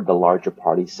whatever the larger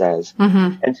party says.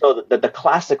 And so the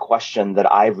classic question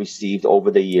that I've received over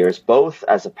the years, both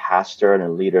as a pastor and a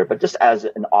leader, but just as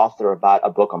an author about a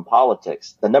book on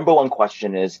politics, the number one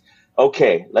question is,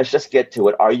 okay, let's just get to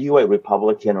it. Are you a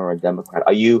Republican or a Democrat?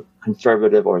 Are you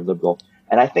conservative or liberal?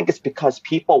 And I think it's because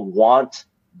people want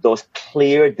those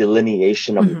clear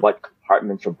delineation of what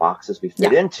compartments or boxes we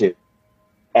fit into.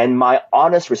 And my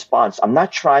honest response, I'm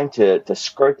not trying to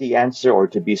skirt the answer or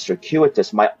to be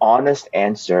circuitous. My honest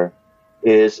answer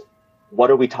is, what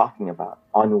are we talking about?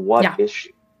 On what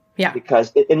issue? Yeah.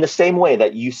 Because in the same way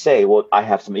that you say, well, I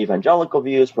have some evangelical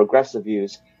views, progressive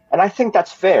views, and I think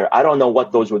that's fair. I don't know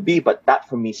what those would be, but that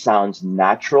for me sounds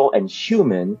natural and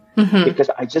human because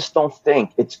I just don't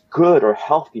think it's good or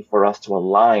healthy for us to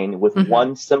align with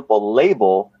one simple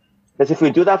label. Because if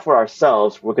we do that for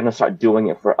ourselves, we're going to start doing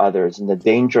it for others. And the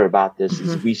danger about this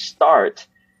is we start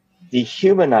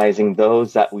dehumanizing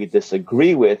those that we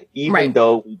disagree with, even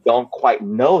though we don't quite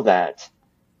know that.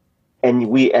 And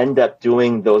we end up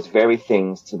doing those very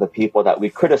things to the people that we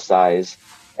criticize.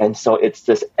 And so it's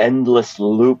this endless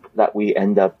loop that we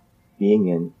end up being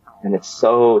in. And it's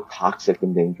so toxic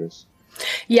and dangerous.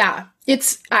 Yeah,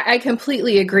 I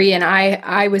completely agree. And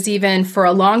I was even for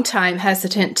a long time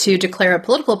hesitant to declare a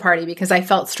political party because I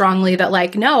felt strongly that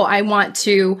no, I want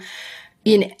to,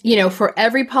 for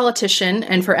every politician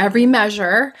and for every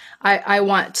measure, I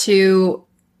want to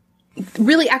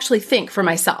really actually think for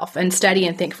myself and study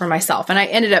and think for myself. And I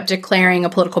ended up declaring a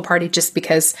political party just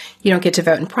because you don't get to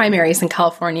vote in primaries in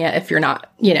California if you're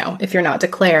not, if you're not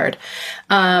declared.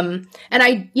 And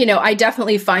I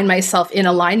definitely find myself in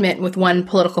alignment with one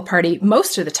political party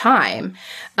most of the time.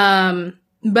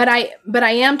 But I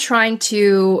am trying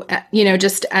to,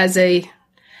 just as a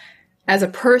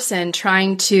person,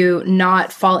 trying to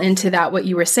not fall into that, what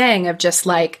you were saying of just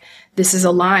like, this is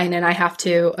a line and I have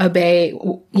to obey,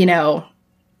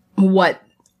 what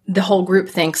the whole group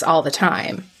thinks all the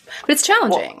time. But it's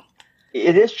challenging. Well,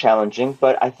 it is challenging,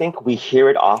 but I think we hear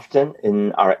it often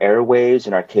in our airwaves,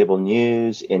 in our cable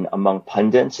news, among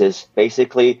pundits, is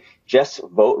basically just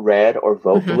vote red or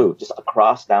vote blue, just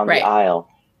across down the aisle.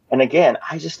 And again,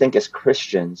 I just think as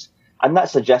Christians, I'm not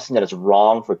suggesting that it's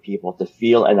wrong for people to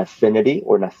feel an affinity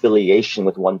or an affiliation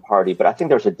with one party, but I think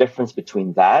there's a difference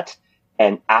between that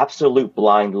and absolute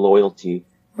blind loyalty,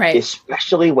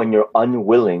 especially when you're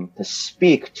unwilling to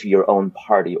speak to your own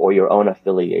party or your own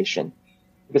affiliation.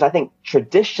 Because I think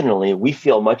traditionally we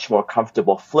feel much more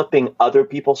comfortable flipping other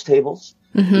people's tables.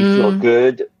 We feel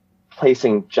good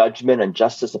placing judgment and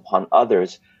justice upon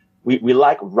others. We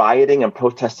like rioting and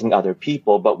protesting other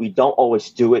people, but we don't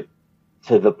always do it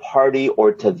to the party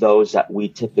or to those that we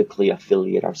typically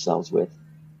affiliate ourselves with.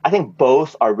 I think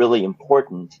both are really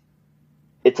important.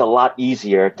 It's a lot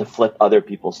easier to flip other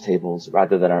people's tables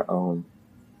rather than our own.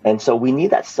 And so we need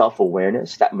that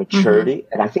self-awareness, that maturity.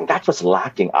 And I think that's what's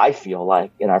lacking, I feel like,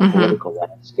 in our political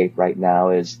landscape right now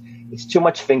is it's too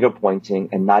much finger pointing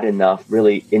and not enough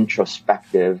really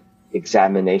introspective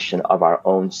examination of our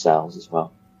own selves as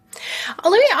well.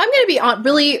 I'm going to be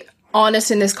really honest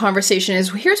in this conversation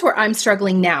here's where I'm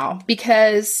struggling now,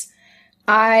 because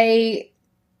I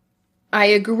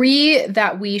agree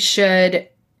that we should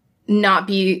not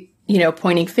be,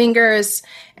 pointing fingers.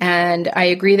 And I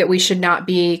agree that we should not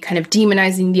be kind of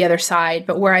demonizing the other side.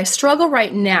 But where I struggle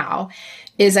right now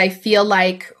is I feel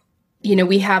like,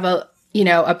 we have a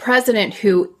president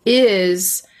who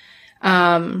is,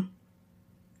 I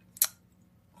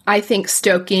think,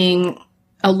 stoking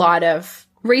a lot of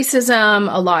racism,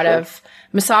 a lot of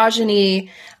misogyny.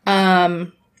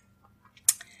 And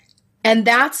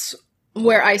that's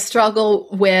where I struggle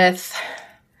with,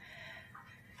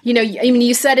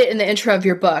 you said it in the intro of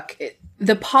your book,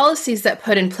 the policies that are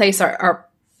put in place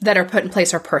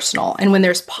are personal. And when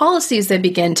there's policies that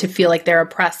begin to feel like they're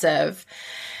oppressive,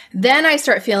 then I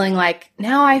start feeling like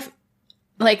now I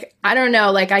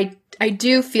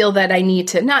do feel that I need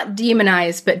to not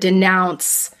demonize, but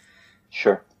denounce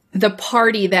the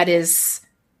party that is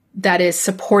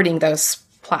supporting those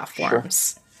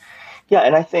platforms. Yeah,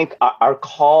 and I think our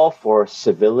call for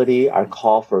civility, our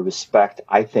call for respect,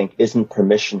 I think, isn't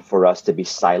permission for us to be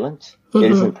silent.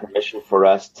 It isn't permission for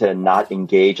us to not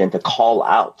engage and to call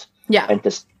out and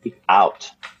to speak out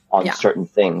on certain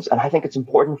things. And I think it's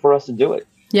important for us to do it.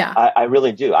 Yeah, I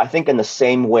really do. I think in the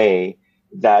same way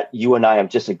that you and I have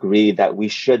just agreed that we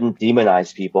shouldn't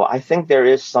demonize people, I think there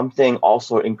is something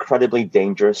also incredibly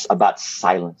dangerous about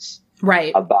silence.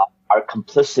 Right. About our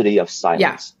complicity of silence.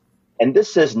 Yeah. And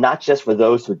this is not just for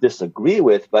those who disagree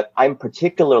with, but I'm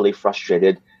particularly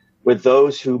frustrated with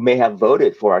those who may have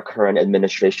voted for our current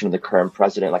administration, the current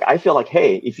president. Like, I feel like,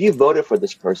 hey, if you voted for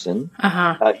this person,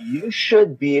 you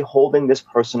should be holding this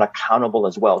person accountable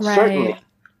as well. Right. Certainly,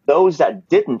 those that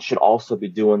didn't should also be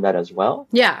doing that as well.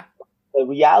 Yeah. The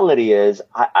reality is,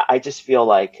 I just feel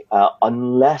like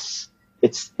unless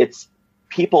it's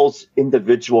people's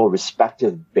individual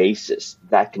respective basis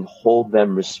that can hold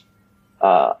them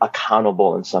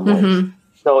accountable in some ways.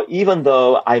 So even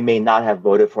though I may not have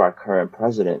voted for our current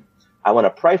president, I want to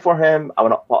pray for him.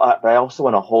 But I also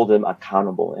want to hold him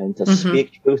accountable and to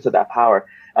speak truth to that power.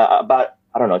 About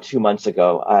 2 months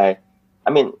ago,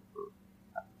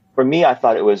 for me, I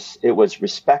thought it was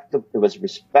respect. It was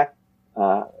respect.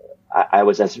 I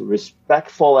was as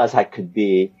respectful as I could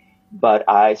be, but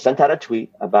I sent out a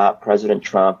tweet about President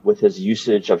Trump with his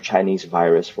usage of Chinese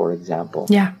virus, for example.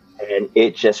 Yeah. And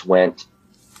it just went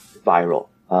viral.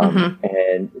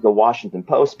 And the Washington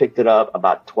Post picked it up.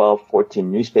 About 12, 14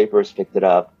 newspapers picked it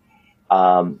up.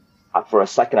 For a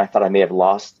second, I thought I may have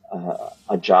lost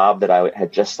a job that I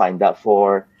had just signed up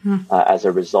for as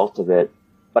a result of it.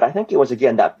 But I think it was,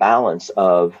 again, that balance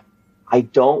of I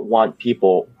don't want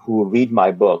people who read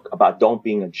my book about Don't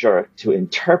Being a Jerk to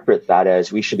interpret that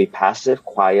as we should be passive,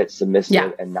 quiet,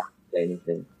 submissive, and not say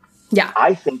anything. Yeah.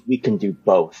 I think we can do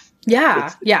both.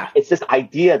 Yeah. It's this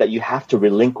idea that you have to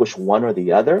relinquish one or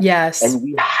the other. Yes. And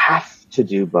we have to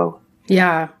do both.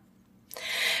 Yeah.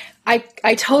 I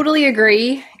totally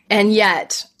agree. And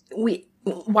yet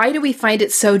why do we find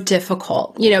it so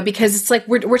difficult? Because it's like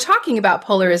we're talking about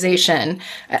polarization,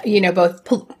 both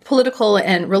political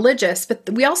and religious, but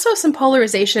we also have some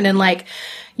polarization in like,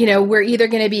 we're either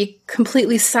going to be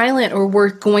completely silent or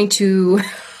we're going to,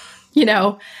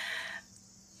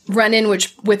 run in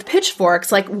with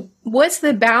pitchforks. Like, what's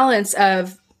the balance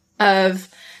of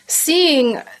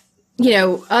seeing,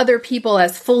 other people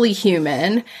as fully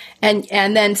human and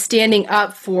then standing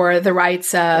up for the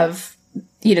rights of,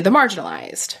 the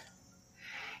marginalized?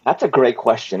 That's a great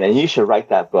question, and you should write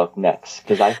that book next,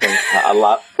 because I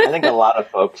think a lot of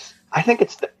folks. I think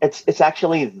it's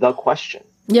actually the question.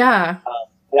 Yeah.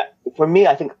 For me,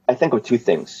 I think of two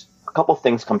things. A couple of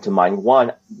things come to mind.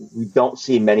 One, we don't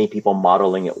see many people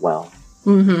modeling it well,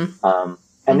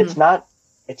 and it's not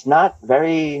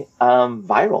very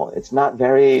viral. It's not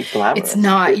very glamorous. It's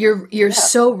not. You're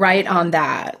so right on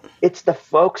that. It's the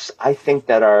folks, I think,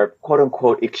 that are quote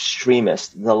unquote extremists,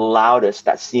 the loudest,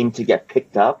 that seem to get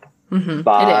picked up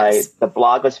by the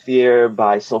blogosphere,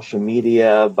 by social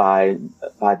media, by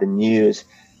the news.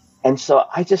 And so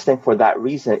I just think for that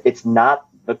reason, it's not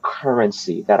the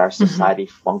currency that our society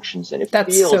functions in.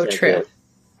 That's so true.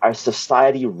 Our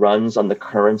society runs on the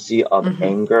currency of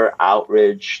anger,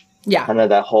 outrage, kind of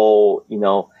that whole,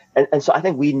 And so I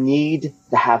think we need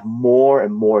to have more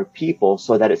and more people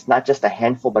so that it's not just a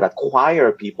handful, but a choir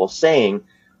of people saying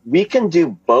we can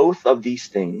do both of these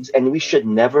things. And we should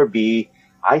never be,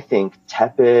 I think,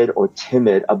 tepid or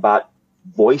timid about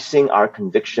voicing our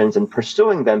convictions and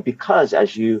pursuing them, because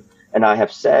as you and I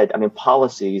have said,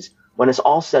 policies, when it's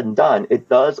all said and done, it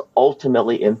does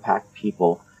ultimately impact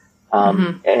people.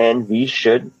 And we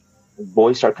should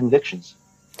voice our convictions.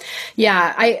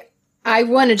 Yeah, I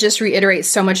want to just reiterate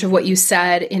so much of what you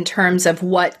said in terms of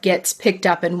what gets picked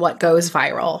up and what goes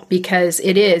viral, because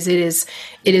it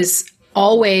is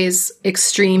always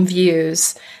extreme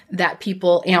views that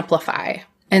people amplify.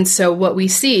 And so what we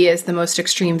see is the most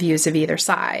extreme views of either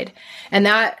side. And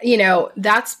that,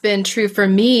 that's been true for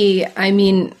me.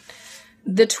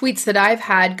 The tweets that I've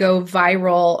had go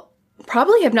viral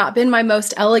probably have not been my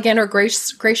most elegant or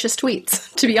gracious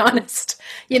tweets, to be honest.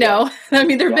 There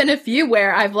have been a few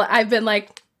where I've been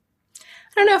like,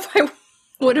 I don't know if I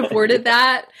would have worded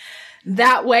that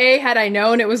way had I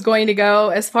known it was going to go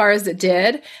as far as it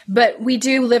did. But we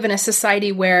do live in a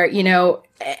society where,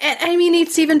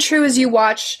 it's even true as you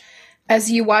watch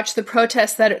the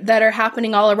protests that are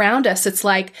happening all around us. It's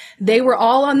like they were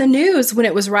all on the news when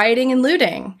it was rioting and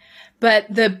looting, but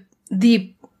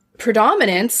the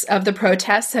predominance of the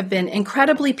protests have been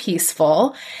incredibly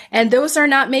peaceful, and those are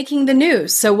not making the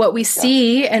news. So what we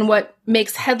see and what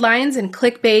makes headlines and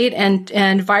clickbait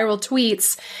and viral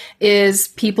tweets is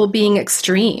people being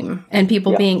extreme and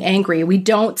people being angry. We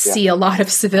don't see a lot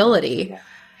of civility.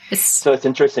 So it's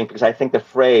interesting, because I think the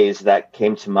phrase that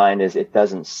came to mind is "it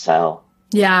doesn't sell."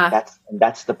 Yeah,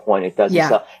 that's the point. It doesn't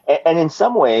sell, and in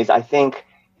some ways, I think,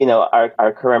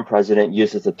 our current president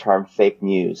uses the term fake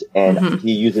news, and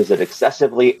he uses it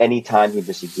excessively anytime he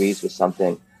disagrees with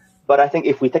something. But I think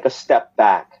if we take a step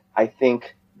back, I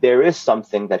think there is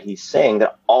something that he's saying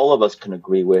that all of us can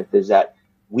agree with, is that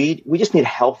we just need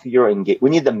healthier we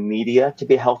need the media to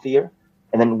be healthier.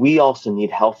 And then we also need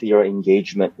healthier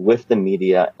engagement with the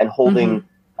media and holding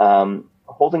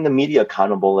the media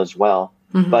accountable as well.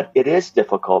 But it is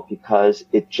difficult because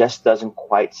it just doesn't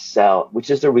quite sell, which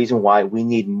is the reason why we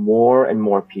need more and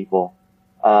more people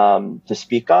to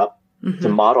speak up, to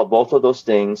model both of those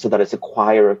things, so that it's a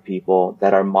choir of people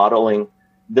that are modeling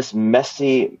this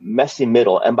messy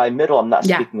middle. And by middle, I'm not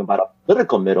speaking about a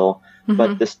political middle,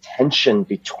 but this tension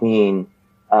between,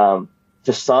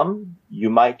 to some, you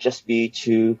might just be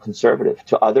too conservative.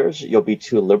 To others, you'll be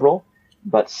too liberal.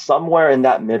 But somewhere in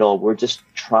that middle, we're just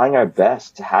trying our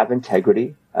best to have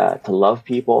integrity, to love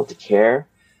people, to care,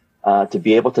 to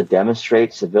be able to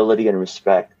demonstrate civility and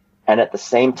respect, and at the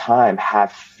same time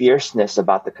have fierceness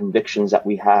about the convictions that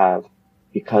we have,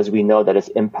 because we know that it's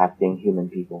impacting human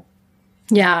people.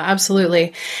 Yeah,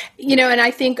 absolutely. And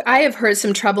I think I have heard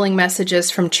some troubling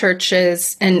messages from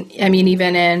churches, and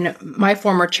even in my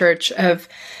former church, of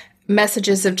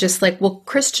messages of just like, well,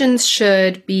 Christians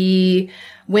should be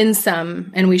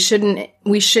winsome, and we shouldn't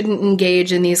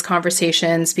engage in these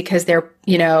conversations because they're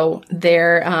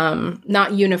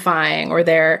not unifying, or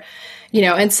they're,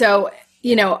 and so,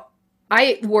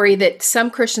 I worry that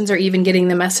some Christians are even getting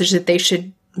the message that they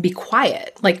should be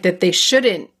quiet, like that they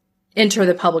shouldn't enter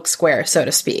the public square, so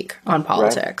to speak, on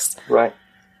politics. Right.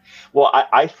 Well,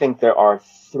 I think there are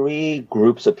three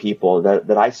groups of people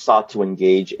that I sought to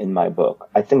engage in my book.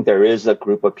 I think there is a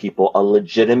group of people, a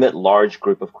legitimate large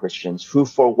group of Christians who,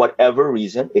 for whatever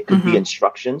reason, it could be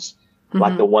instructions,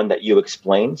 like the one that you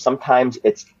explained. Sometimes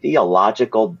it's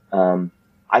theological,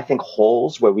 I think,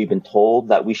 holes where we've been told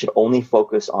that we should only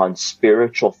focus on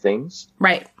spiritual things.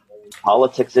 Right.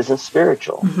 Politics isn't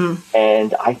spiritual.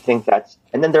 And I think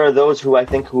and then there are those who I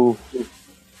think who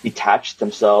detach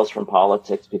themselves from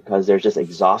politics because they're just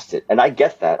exhausted. And I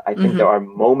get that. I think there are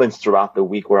moments throughout the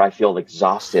week where I feel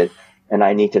exhausted and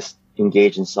I need to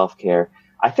engage in self-care.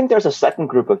 I think there's a second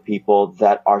group of people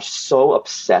that are so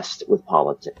obsessed with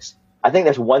politics. I think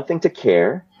there's one thing to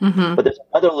care, but there's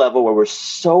another level where we're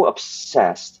so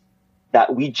obsessed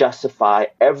that we justify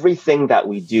everything that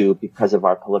we do because of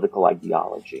our political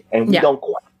ideology. And we don't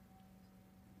quite.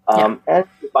 And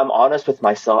if I'm honest with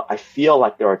myself, I feel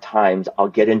like there are times I'll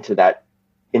get into that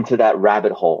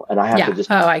rabbit hole and I have to just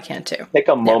I can too. Take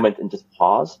a moment and just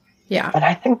pause. Yeah. And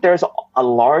I think there's a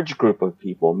large group of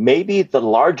people, maybe the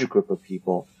larger group of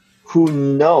people, who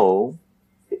know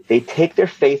they take their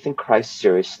faith in Christ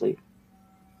seriously.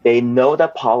 They know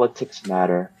that politics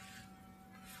matter.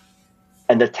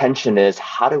 And the tension is,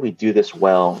 how do we do this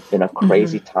well in a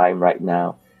crazy time right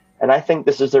now? And I think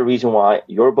this is the reason why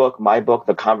your book, my book,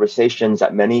 the conversations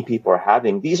that many people are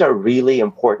having, these are really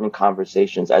important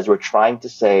conversations as we're trying to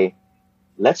say,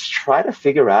 let's try to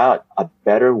figure out a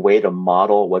better way to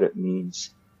model what it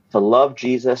means to love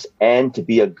Jesus and to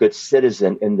be a good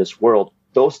citizen in this world.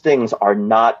 Those things are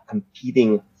not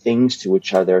competing things to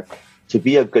each other. To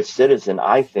be a good citizen,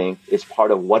 I think, is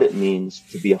part of what it means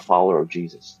to be a follower of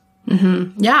Jesus.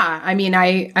 Yeah, I mean,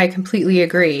 I completely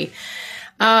agree.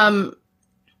 How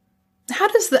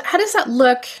does that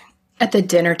look at the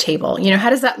dinner table? You know, how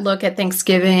does that look at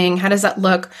Thanksgiving? How does that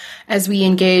look as we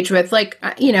engage with, like,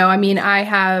 you know, I mean, I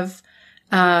have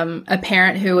a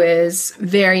parent who is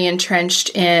very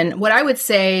entrenched in what I would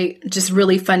say just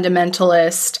really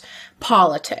fundamentalist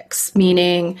politics,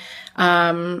 meaning,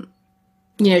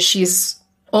 you know, she's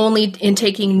only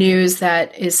taking news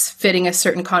that is fitting a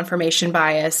certain confirmation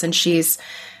bias, and she's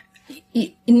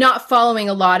not following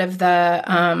a lot of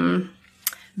the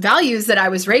values that I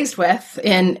was raised with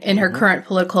in her current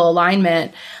political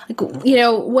alignment. Like, you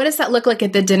know, what does that look like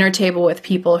at the dinner table with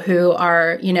people who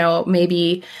are, you know,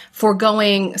 maybe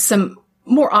foregoing some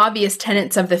more obvious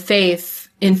tenets of the faith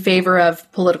in favor of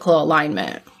political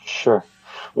alignment? Sure.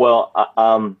 Well,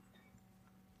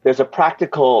 there's a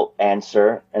practical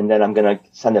answer, and then I'm going to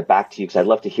send it back to you because I'd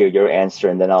love to hear your answer,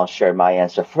 and then I'll share my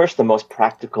answer. First, the most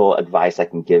practical advice I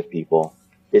can give people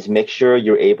is make sure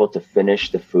you're able to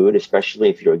finish the food, especially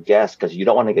if you're a guest, because you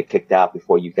don't want to get kicked out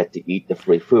before you get to eat the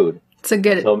free food. It's a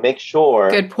good, so make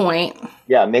sure. Good point.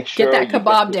 Yeah, make sure. Get that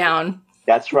kebab down.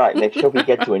 That's right. Make sure we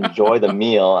get to enjoy the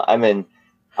meal. I mean,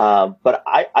 but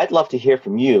I'd love to hear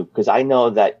from you because I know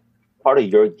that part of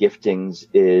your giftings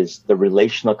is the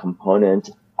relational component.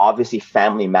 Obviously,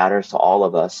 family matters to all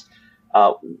of us.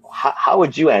 How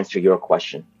would you answer your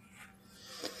question?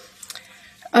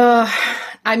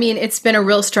 I mean, it's been a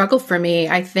real struggle for me.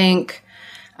 I think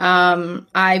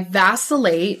I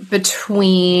vacillate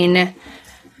between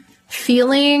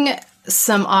feeling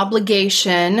some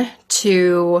obligation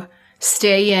to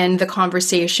stay in the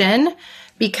conversation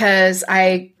because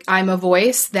I'm a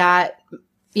voice that,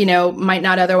 you know, might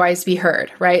not otherwise be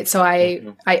heard, right? So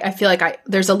I feel like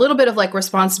there's a little bit of like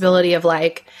responsibility of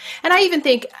like, and I even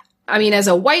think, I mean, as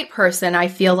a white person, I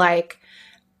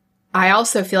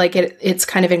also feel like it's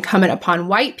kind of incumbent upon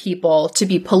white people to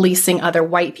be policing other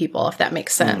white people, if that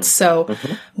makes sense. So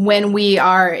when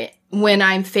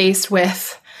I'm faced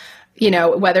with, you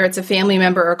know, whether it's a family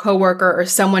member or coworker or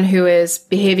someone who is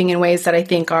behaving in ways that I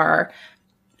think are,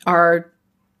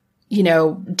 you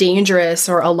know, dangerous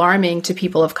or alarming to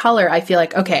people of color, I feel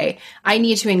like, okay, I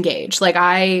need to engage. Like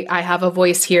I have a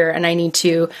voice here and I need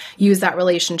to use that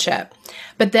relationship.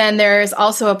 But then there's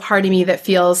also a part of me that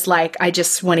feels like I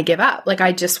just want to give up. Like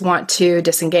I just want to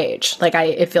disengage. Like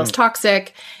it feels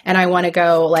toxic and I want to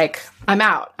go like, I'm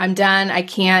out, I'm done. I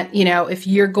can't, you know, if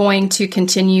you're going to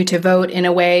continue to vote in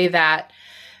a way that,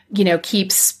 you know,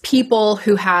 keeps people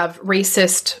who have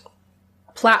racist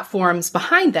platforms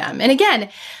behind them. And again,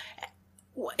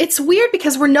 it's weird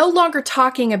because we're no longer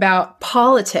talking about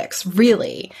politics,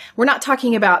 really. We're not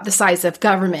talking about the size of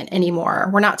government anymore.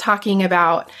 We're not talking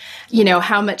about, you know,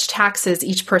 how much taxes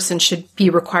each person should be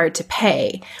required to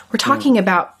pay. We're talking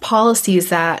about policies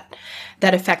that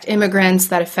affect immigrants,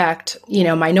 that affect, you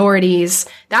know, minorities.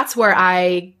 That's where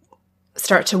I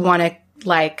start to want to,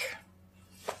 like,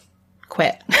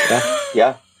 quit.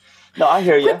 Yeah. No, I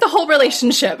hear you. Quit the whole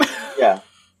relationship. Yeah.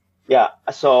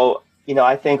 So, you know,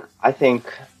 I think, I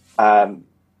mean,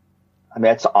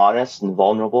 it's honest and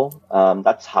vulnerable.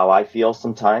 That's how I feel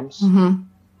sometimes.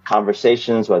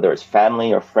 Conversations, whether it's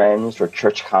family or friends or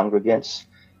church congregants,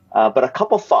 But a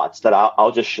couple thoughts that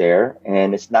I'll just share,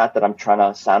 and it's not that I'm trying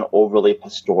to sound overly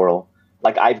pastoral.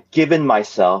 Like I've given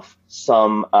myself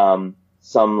some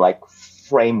like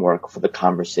framework for the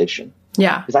conversation.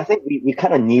 Yeah. Because I think we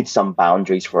kind of need some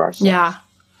boundaries for ourselves. Yeah.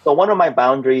 So one of my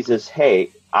boundaries is,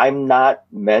 hey, I'm not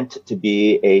meant to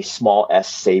be a small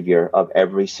s savior of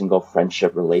every single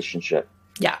friendship relationship.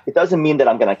 Yeah. It doesn't mean that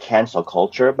I'm going to cancel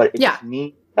culture, but it just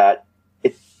means that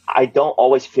I don't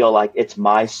always feel like it's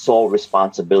my sole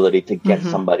responsibility to get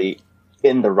somebody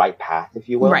in the right path, if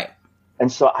you will. Right. And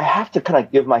so I have to kind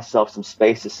of give myself some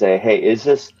space to say, hey, is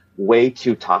this way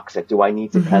too toxic? Do I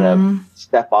need to kind of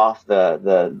step off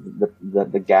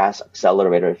the gas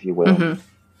accelerator, if you will?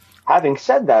 Having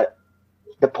said that,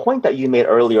 the point that you made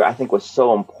earlier, I think was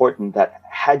so important that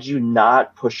had you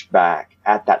not pushed back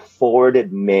at that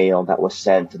forwarded mail that was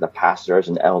sent to the pastors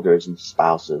and elders and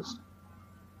spouses,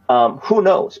 who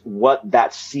knows what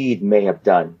that seed may have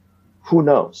done? Who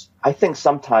knows? I think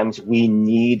sometimes we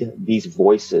need these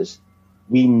voices.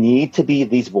 We need to be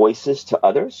these voices to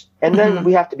others. And then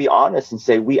we have to be honest and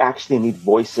say we actually need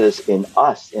voices in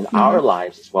us, in our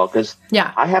lives as well. Because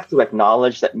I have to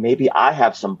acknowledge that maybe I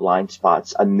have some blind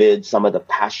spots amid some of the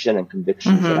passion and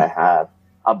convictions that I have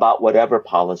about whatever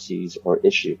policies or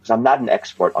issue. Because I'm not an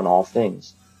expert on all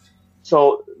things.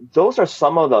 So those are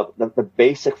some of the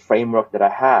basic framework that I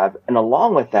have. And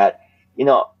along with that, you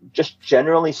know, just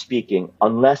generally speaking,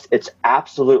 unless it's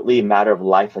absolutely a matter of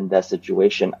life and death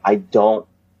situation, I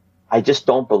just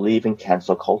don't believe in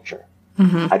cancel culture.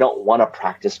 I don't want to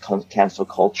practice cancel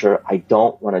culture. I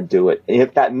don't want to do it. And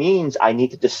if that means I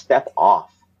need to just step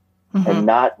off and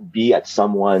not be at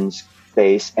someone's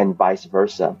face and vice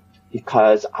versa,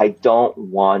 because I don't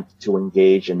want to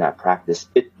engage in that practice.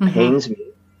 It pains me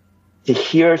to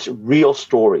hear real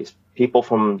stories. People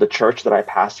from the church that I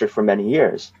pastored for many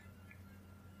years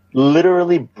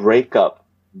literally break up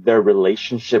their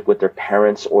relationship with their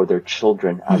parents or their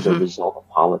children as a result of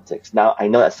politics. Now, I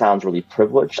know that sounds really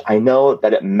privileged. I know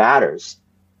that it matters.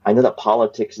 I know that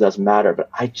politics does matter, but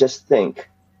I just think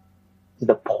to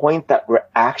the point that we're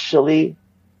actually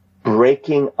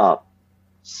breaking up,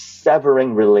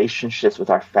 severing relationships with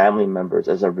our family members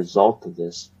as a result of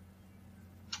this,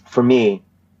 for me,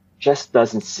 just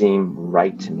doesn't seem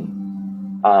right to me.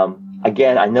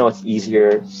 Again, I know it's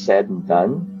easier said than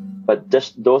done, but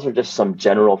those are just some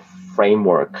general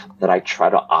framework that I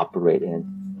try to operate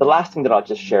in. The last thing that I'll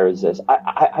just share is this.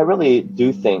 I really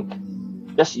do think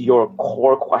just your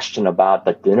core question about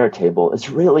the dinner table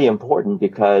is really important,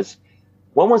 because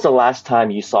when was the last time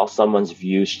you saw someone's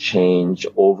views change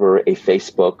over a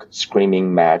Facebook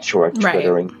screaming match or a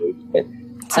Twitter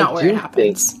engagement? It's not where it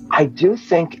happens. I do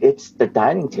think it's the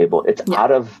dining table. It's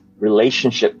out of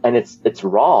relationship and it's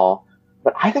raw.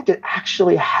 But I think it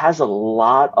actually has a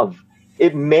lot of,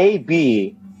 it may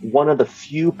be one of the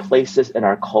few places in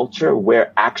our culture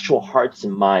where actual hearts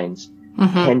and minds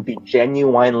can be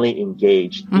genuinely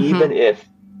engaged, even if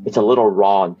it's a little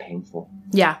raw and painful.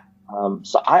 Yeah.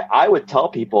 So I would tell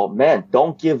people, man,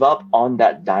 don't give up on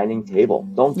that dining table.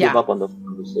 Don't give up on those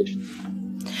conversations.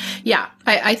 Yeah,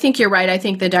 I think you're right. I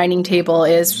think the dining table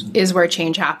is where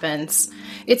change happens.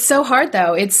 It's so hard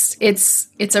though. It's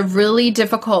a really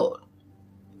difficult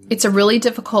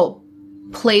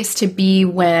place to be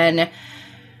when,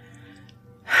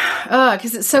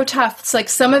 because it's so tough. It's like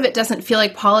some of it doesn't feel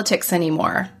like politics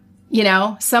anymore. You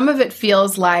know, some of it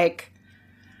feels like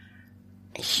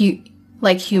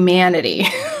humanity,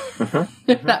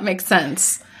 if that makes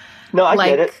sense. No, I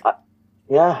get it.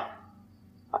 Yeah.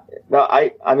 No,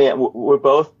 I mean, we're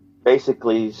both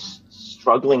basically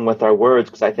struggling with our words,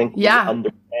 because I think we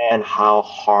understand how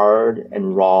hard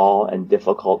and raw and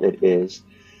difficult it is.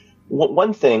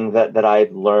 One thing that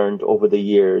I've learned over the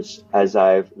years,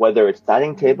 whether it's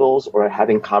dining tables or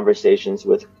having conversations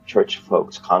with church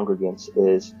folks, congregants,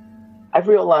 is I've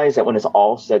realized that when it's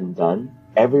all said and done,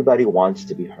 everybody wants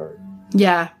to be heard.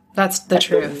 Yeah, that's the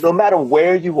truth. No matter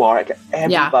where you are,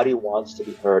 everybody wants to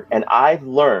be heard. And I've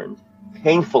learned,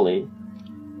 painfully,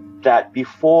 that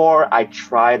before I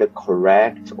try to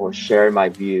correct or share my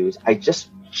views, I just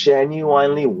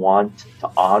genuinely want to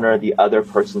honor the other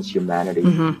person's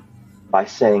humanity by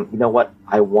saying, you know what,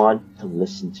 I want to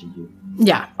listen to you.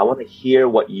 Yeah. I want to hear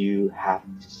what you have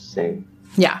to say.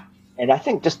 Yeah. And I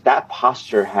think just that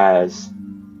posture has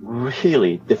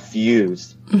really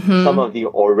diffused some of the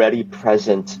already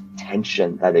present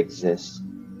tension that exists.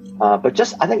 But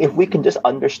I think if we can just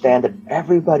understand that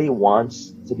everybody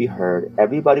wants to be heard,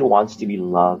 everybody wants to be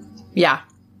loved. Yeah.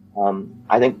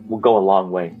 I think we'll go a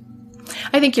long way.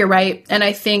 I think you're right. And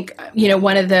I think,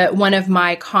 one of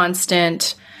my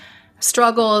constant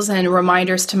struggles and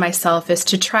reminders to myself is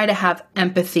to try to have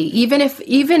empathy, even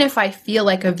if I feel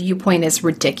like a viewpoint is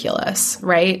ridiculous,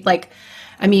 right? Like,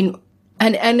 I mean,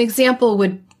 an example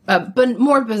would, but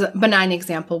more benign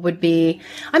example would be,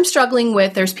 I'm struggling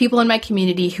with, there's people in my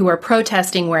community who are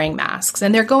protesting wearing masks,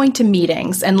 and they're going to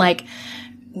meetings, and like,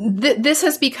 this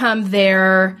has become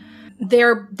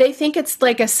they think it's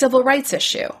like a civil rights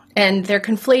issue, and they're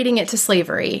conflating it to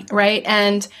slavery, right?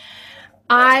 And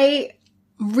I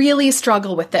really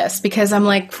struggle with this because I'm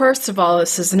like, first of all,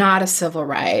 this is not a civil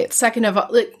right. Second of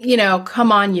all,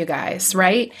 come on, you guys,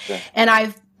 right? Yeah.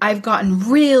 And I've gotten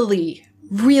really,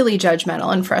 really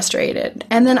judgmental and frustrated.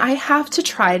 And then I have to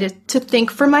try to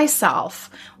think for myself,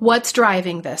 what's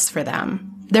driving this for them?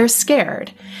 They're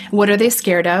scared. What are they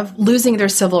scared of? Losing their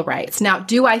civil rights. Now,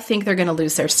 do I think they're going to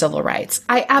lose their civil rights?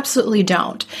 I absolutely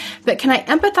don't. But can I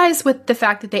empathize with the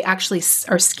fact that they actually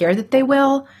are scared that they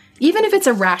will? Even if it's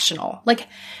irrational.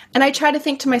 And I try to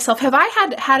think to myself, have I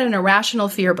had an irrational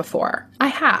fear before? I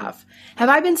have. Have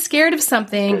I been scared of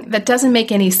something that doesn't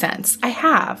make any sense? I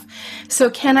have. So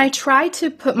can I try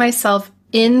to put myself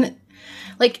in,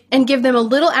 and give them a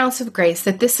little ounce of grace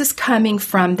that this is coming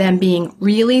from them being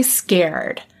really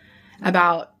scared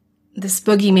about this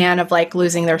boogeyman of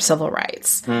losing their civil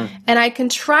rights. And I can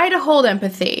try to hold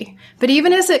empathy, but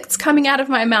even as it's coming out of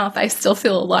my mouth, I still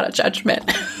feel a lot of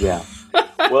judgment. Yeah.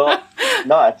 Well,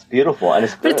 no, it's beautiful, and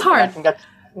it's good. But it's hard. I think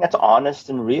that's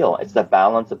honest and real. It's the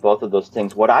balance of both of those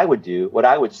things. What I would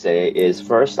say is,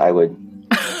 first I would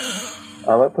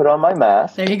put on my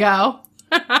mask. There you go.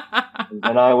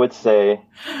 And I would say,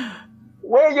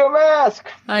 wear your mask.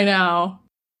 I know.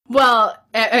 Well,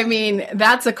 I mean,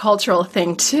 that's a cultural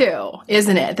thing too,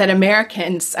 isn't it? That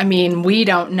Americans, we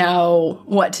don't know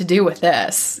what to do with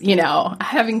this.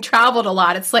 Having traveled a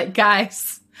lot, it's like,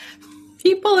 guys,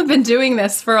 people have been doing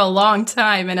this for a long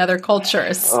time in other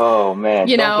cultures. Oh man,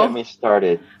 don't get me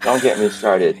started. Let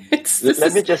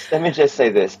me just say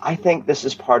this. I think this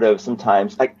is part of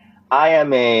sometimes, I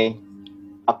am a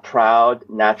proud,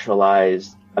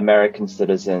 naturalized American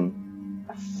citizen,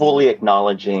 fully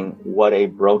acknowledging what a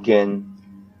broken,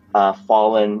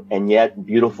 fallen, and yet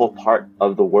beautiful part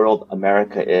of the world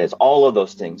America is. All of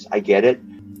those things, I get it.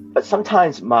 But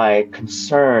sometimes my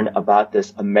concern about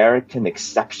this American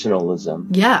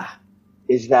exceptionalism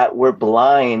is that we're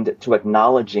blind to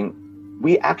acknowledging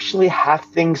we actually have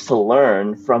things to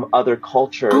learn from other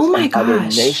cultures and other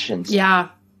nations. Yeah.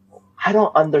 I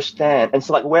don't understand. And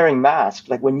so wearing masks,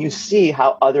 when you see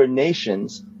how other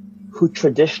nations who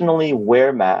traditionally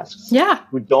wear masks,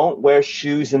 who don't wear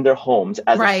shoes in their homes,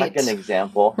 as a second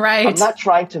example. Right. I'm not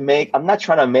trying to make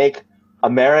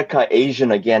America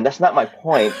Asian again. That's not my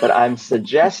point, but I'm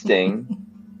suggesting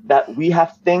that we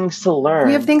have things to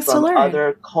learn from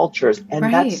other cultures.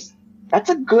 And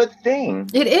that's a good thing.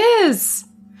 It is.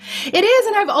 It is.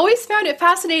 And I've always found it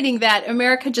fascinating that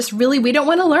America just really, we don't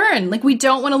want to learn. We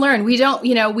don't want to learn. We don't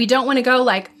want to go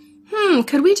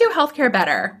could we do healthcare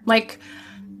better?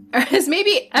 Or is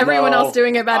maybe everyone else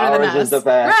doing it better than us? Is the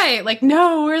best. Right.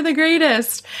 No, we're the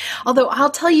greatest. Although I'll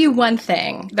tell you one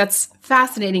thing that's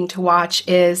fascinating to watch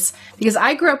is, because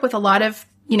I grew up with a lot of,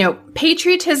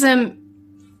 patriotism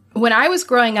when I was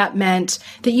growing up meant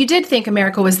that you did think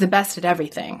America was the best at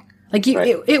everything.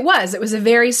 It was a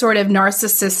very sort of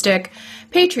narcissistic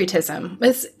patriotism.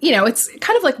 It's, it's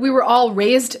kind of like we were all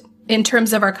raised in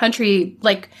terms of our country,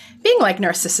 being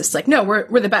narcissists, no,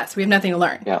 we're the best. We have nothing to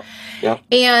learn. Yeah. Yeah.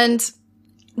 And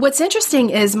what's interesting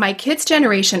is my kids'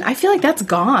 generation, I feel like that's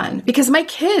gone because my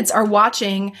kids are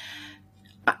watching,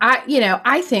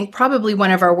 I think probably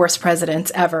one of our worst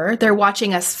presidents ever. They're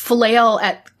watching us flail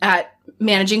at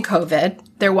managing COVID.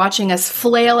 They're watching us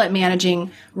flail at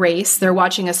managing race. They're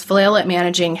watching us flail at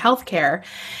managing healthcare.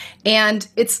 And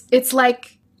it's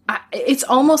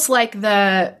almost like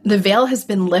the veil has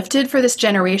been lifted for this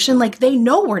generation. They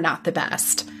know we're not the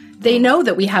best. They know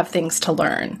that we have things to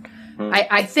learn.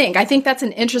 I think that's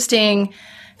an interesting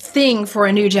thing for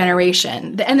a new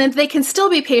generation. And then they can still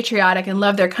be patriotic and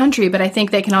love their country, but I think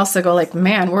they can also go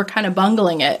man, we're kind of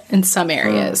bungling it in some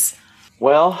areas.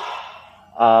 Well,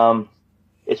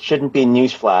 it shouldn't be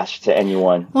newsflash to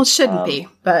anyone. Well, it shouldn't be,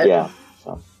 but yeah.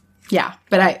 So. Yeah,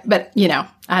 but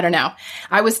I don't know.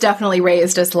 I was definitely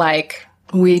raised as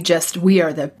we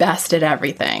are the best at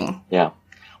everything. Yeah.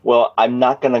 Well, I'm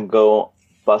not going to go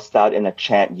bust out in a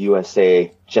chant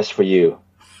USA just for you.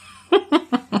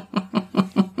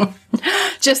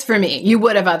 Just for me. You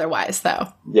would have otherwise,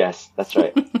 though. Yes, that's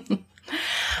right.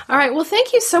 All right. Well,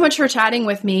 thank you so much for chatting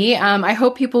with me. I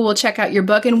hope people will check out your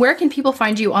book. And where can people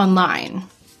find you online?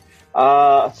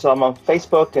 So I'm on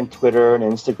Facebook and Twitter and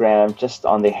Instagram, just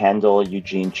on the handle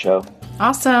Eugene Cho.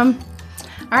 Awesome.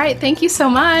 All right. Thank you so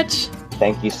much.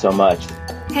 Thank you so much.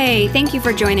 Hey, thank you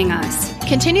for joining us.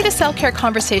 Continue the self-care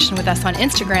conversation with us on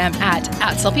Instagram at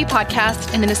Selfie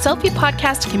Podcast and in the Selfie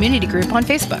Podcast community group on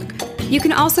Facebook. You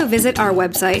can also visit our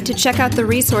website to check out the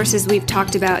resources we've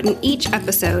talked about in each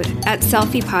episode at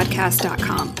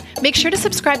selfiepodcast.com. Make sure to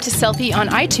subscribe to Selfie on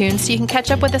iTunes so you can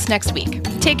catch up with us next week.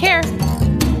 Take care.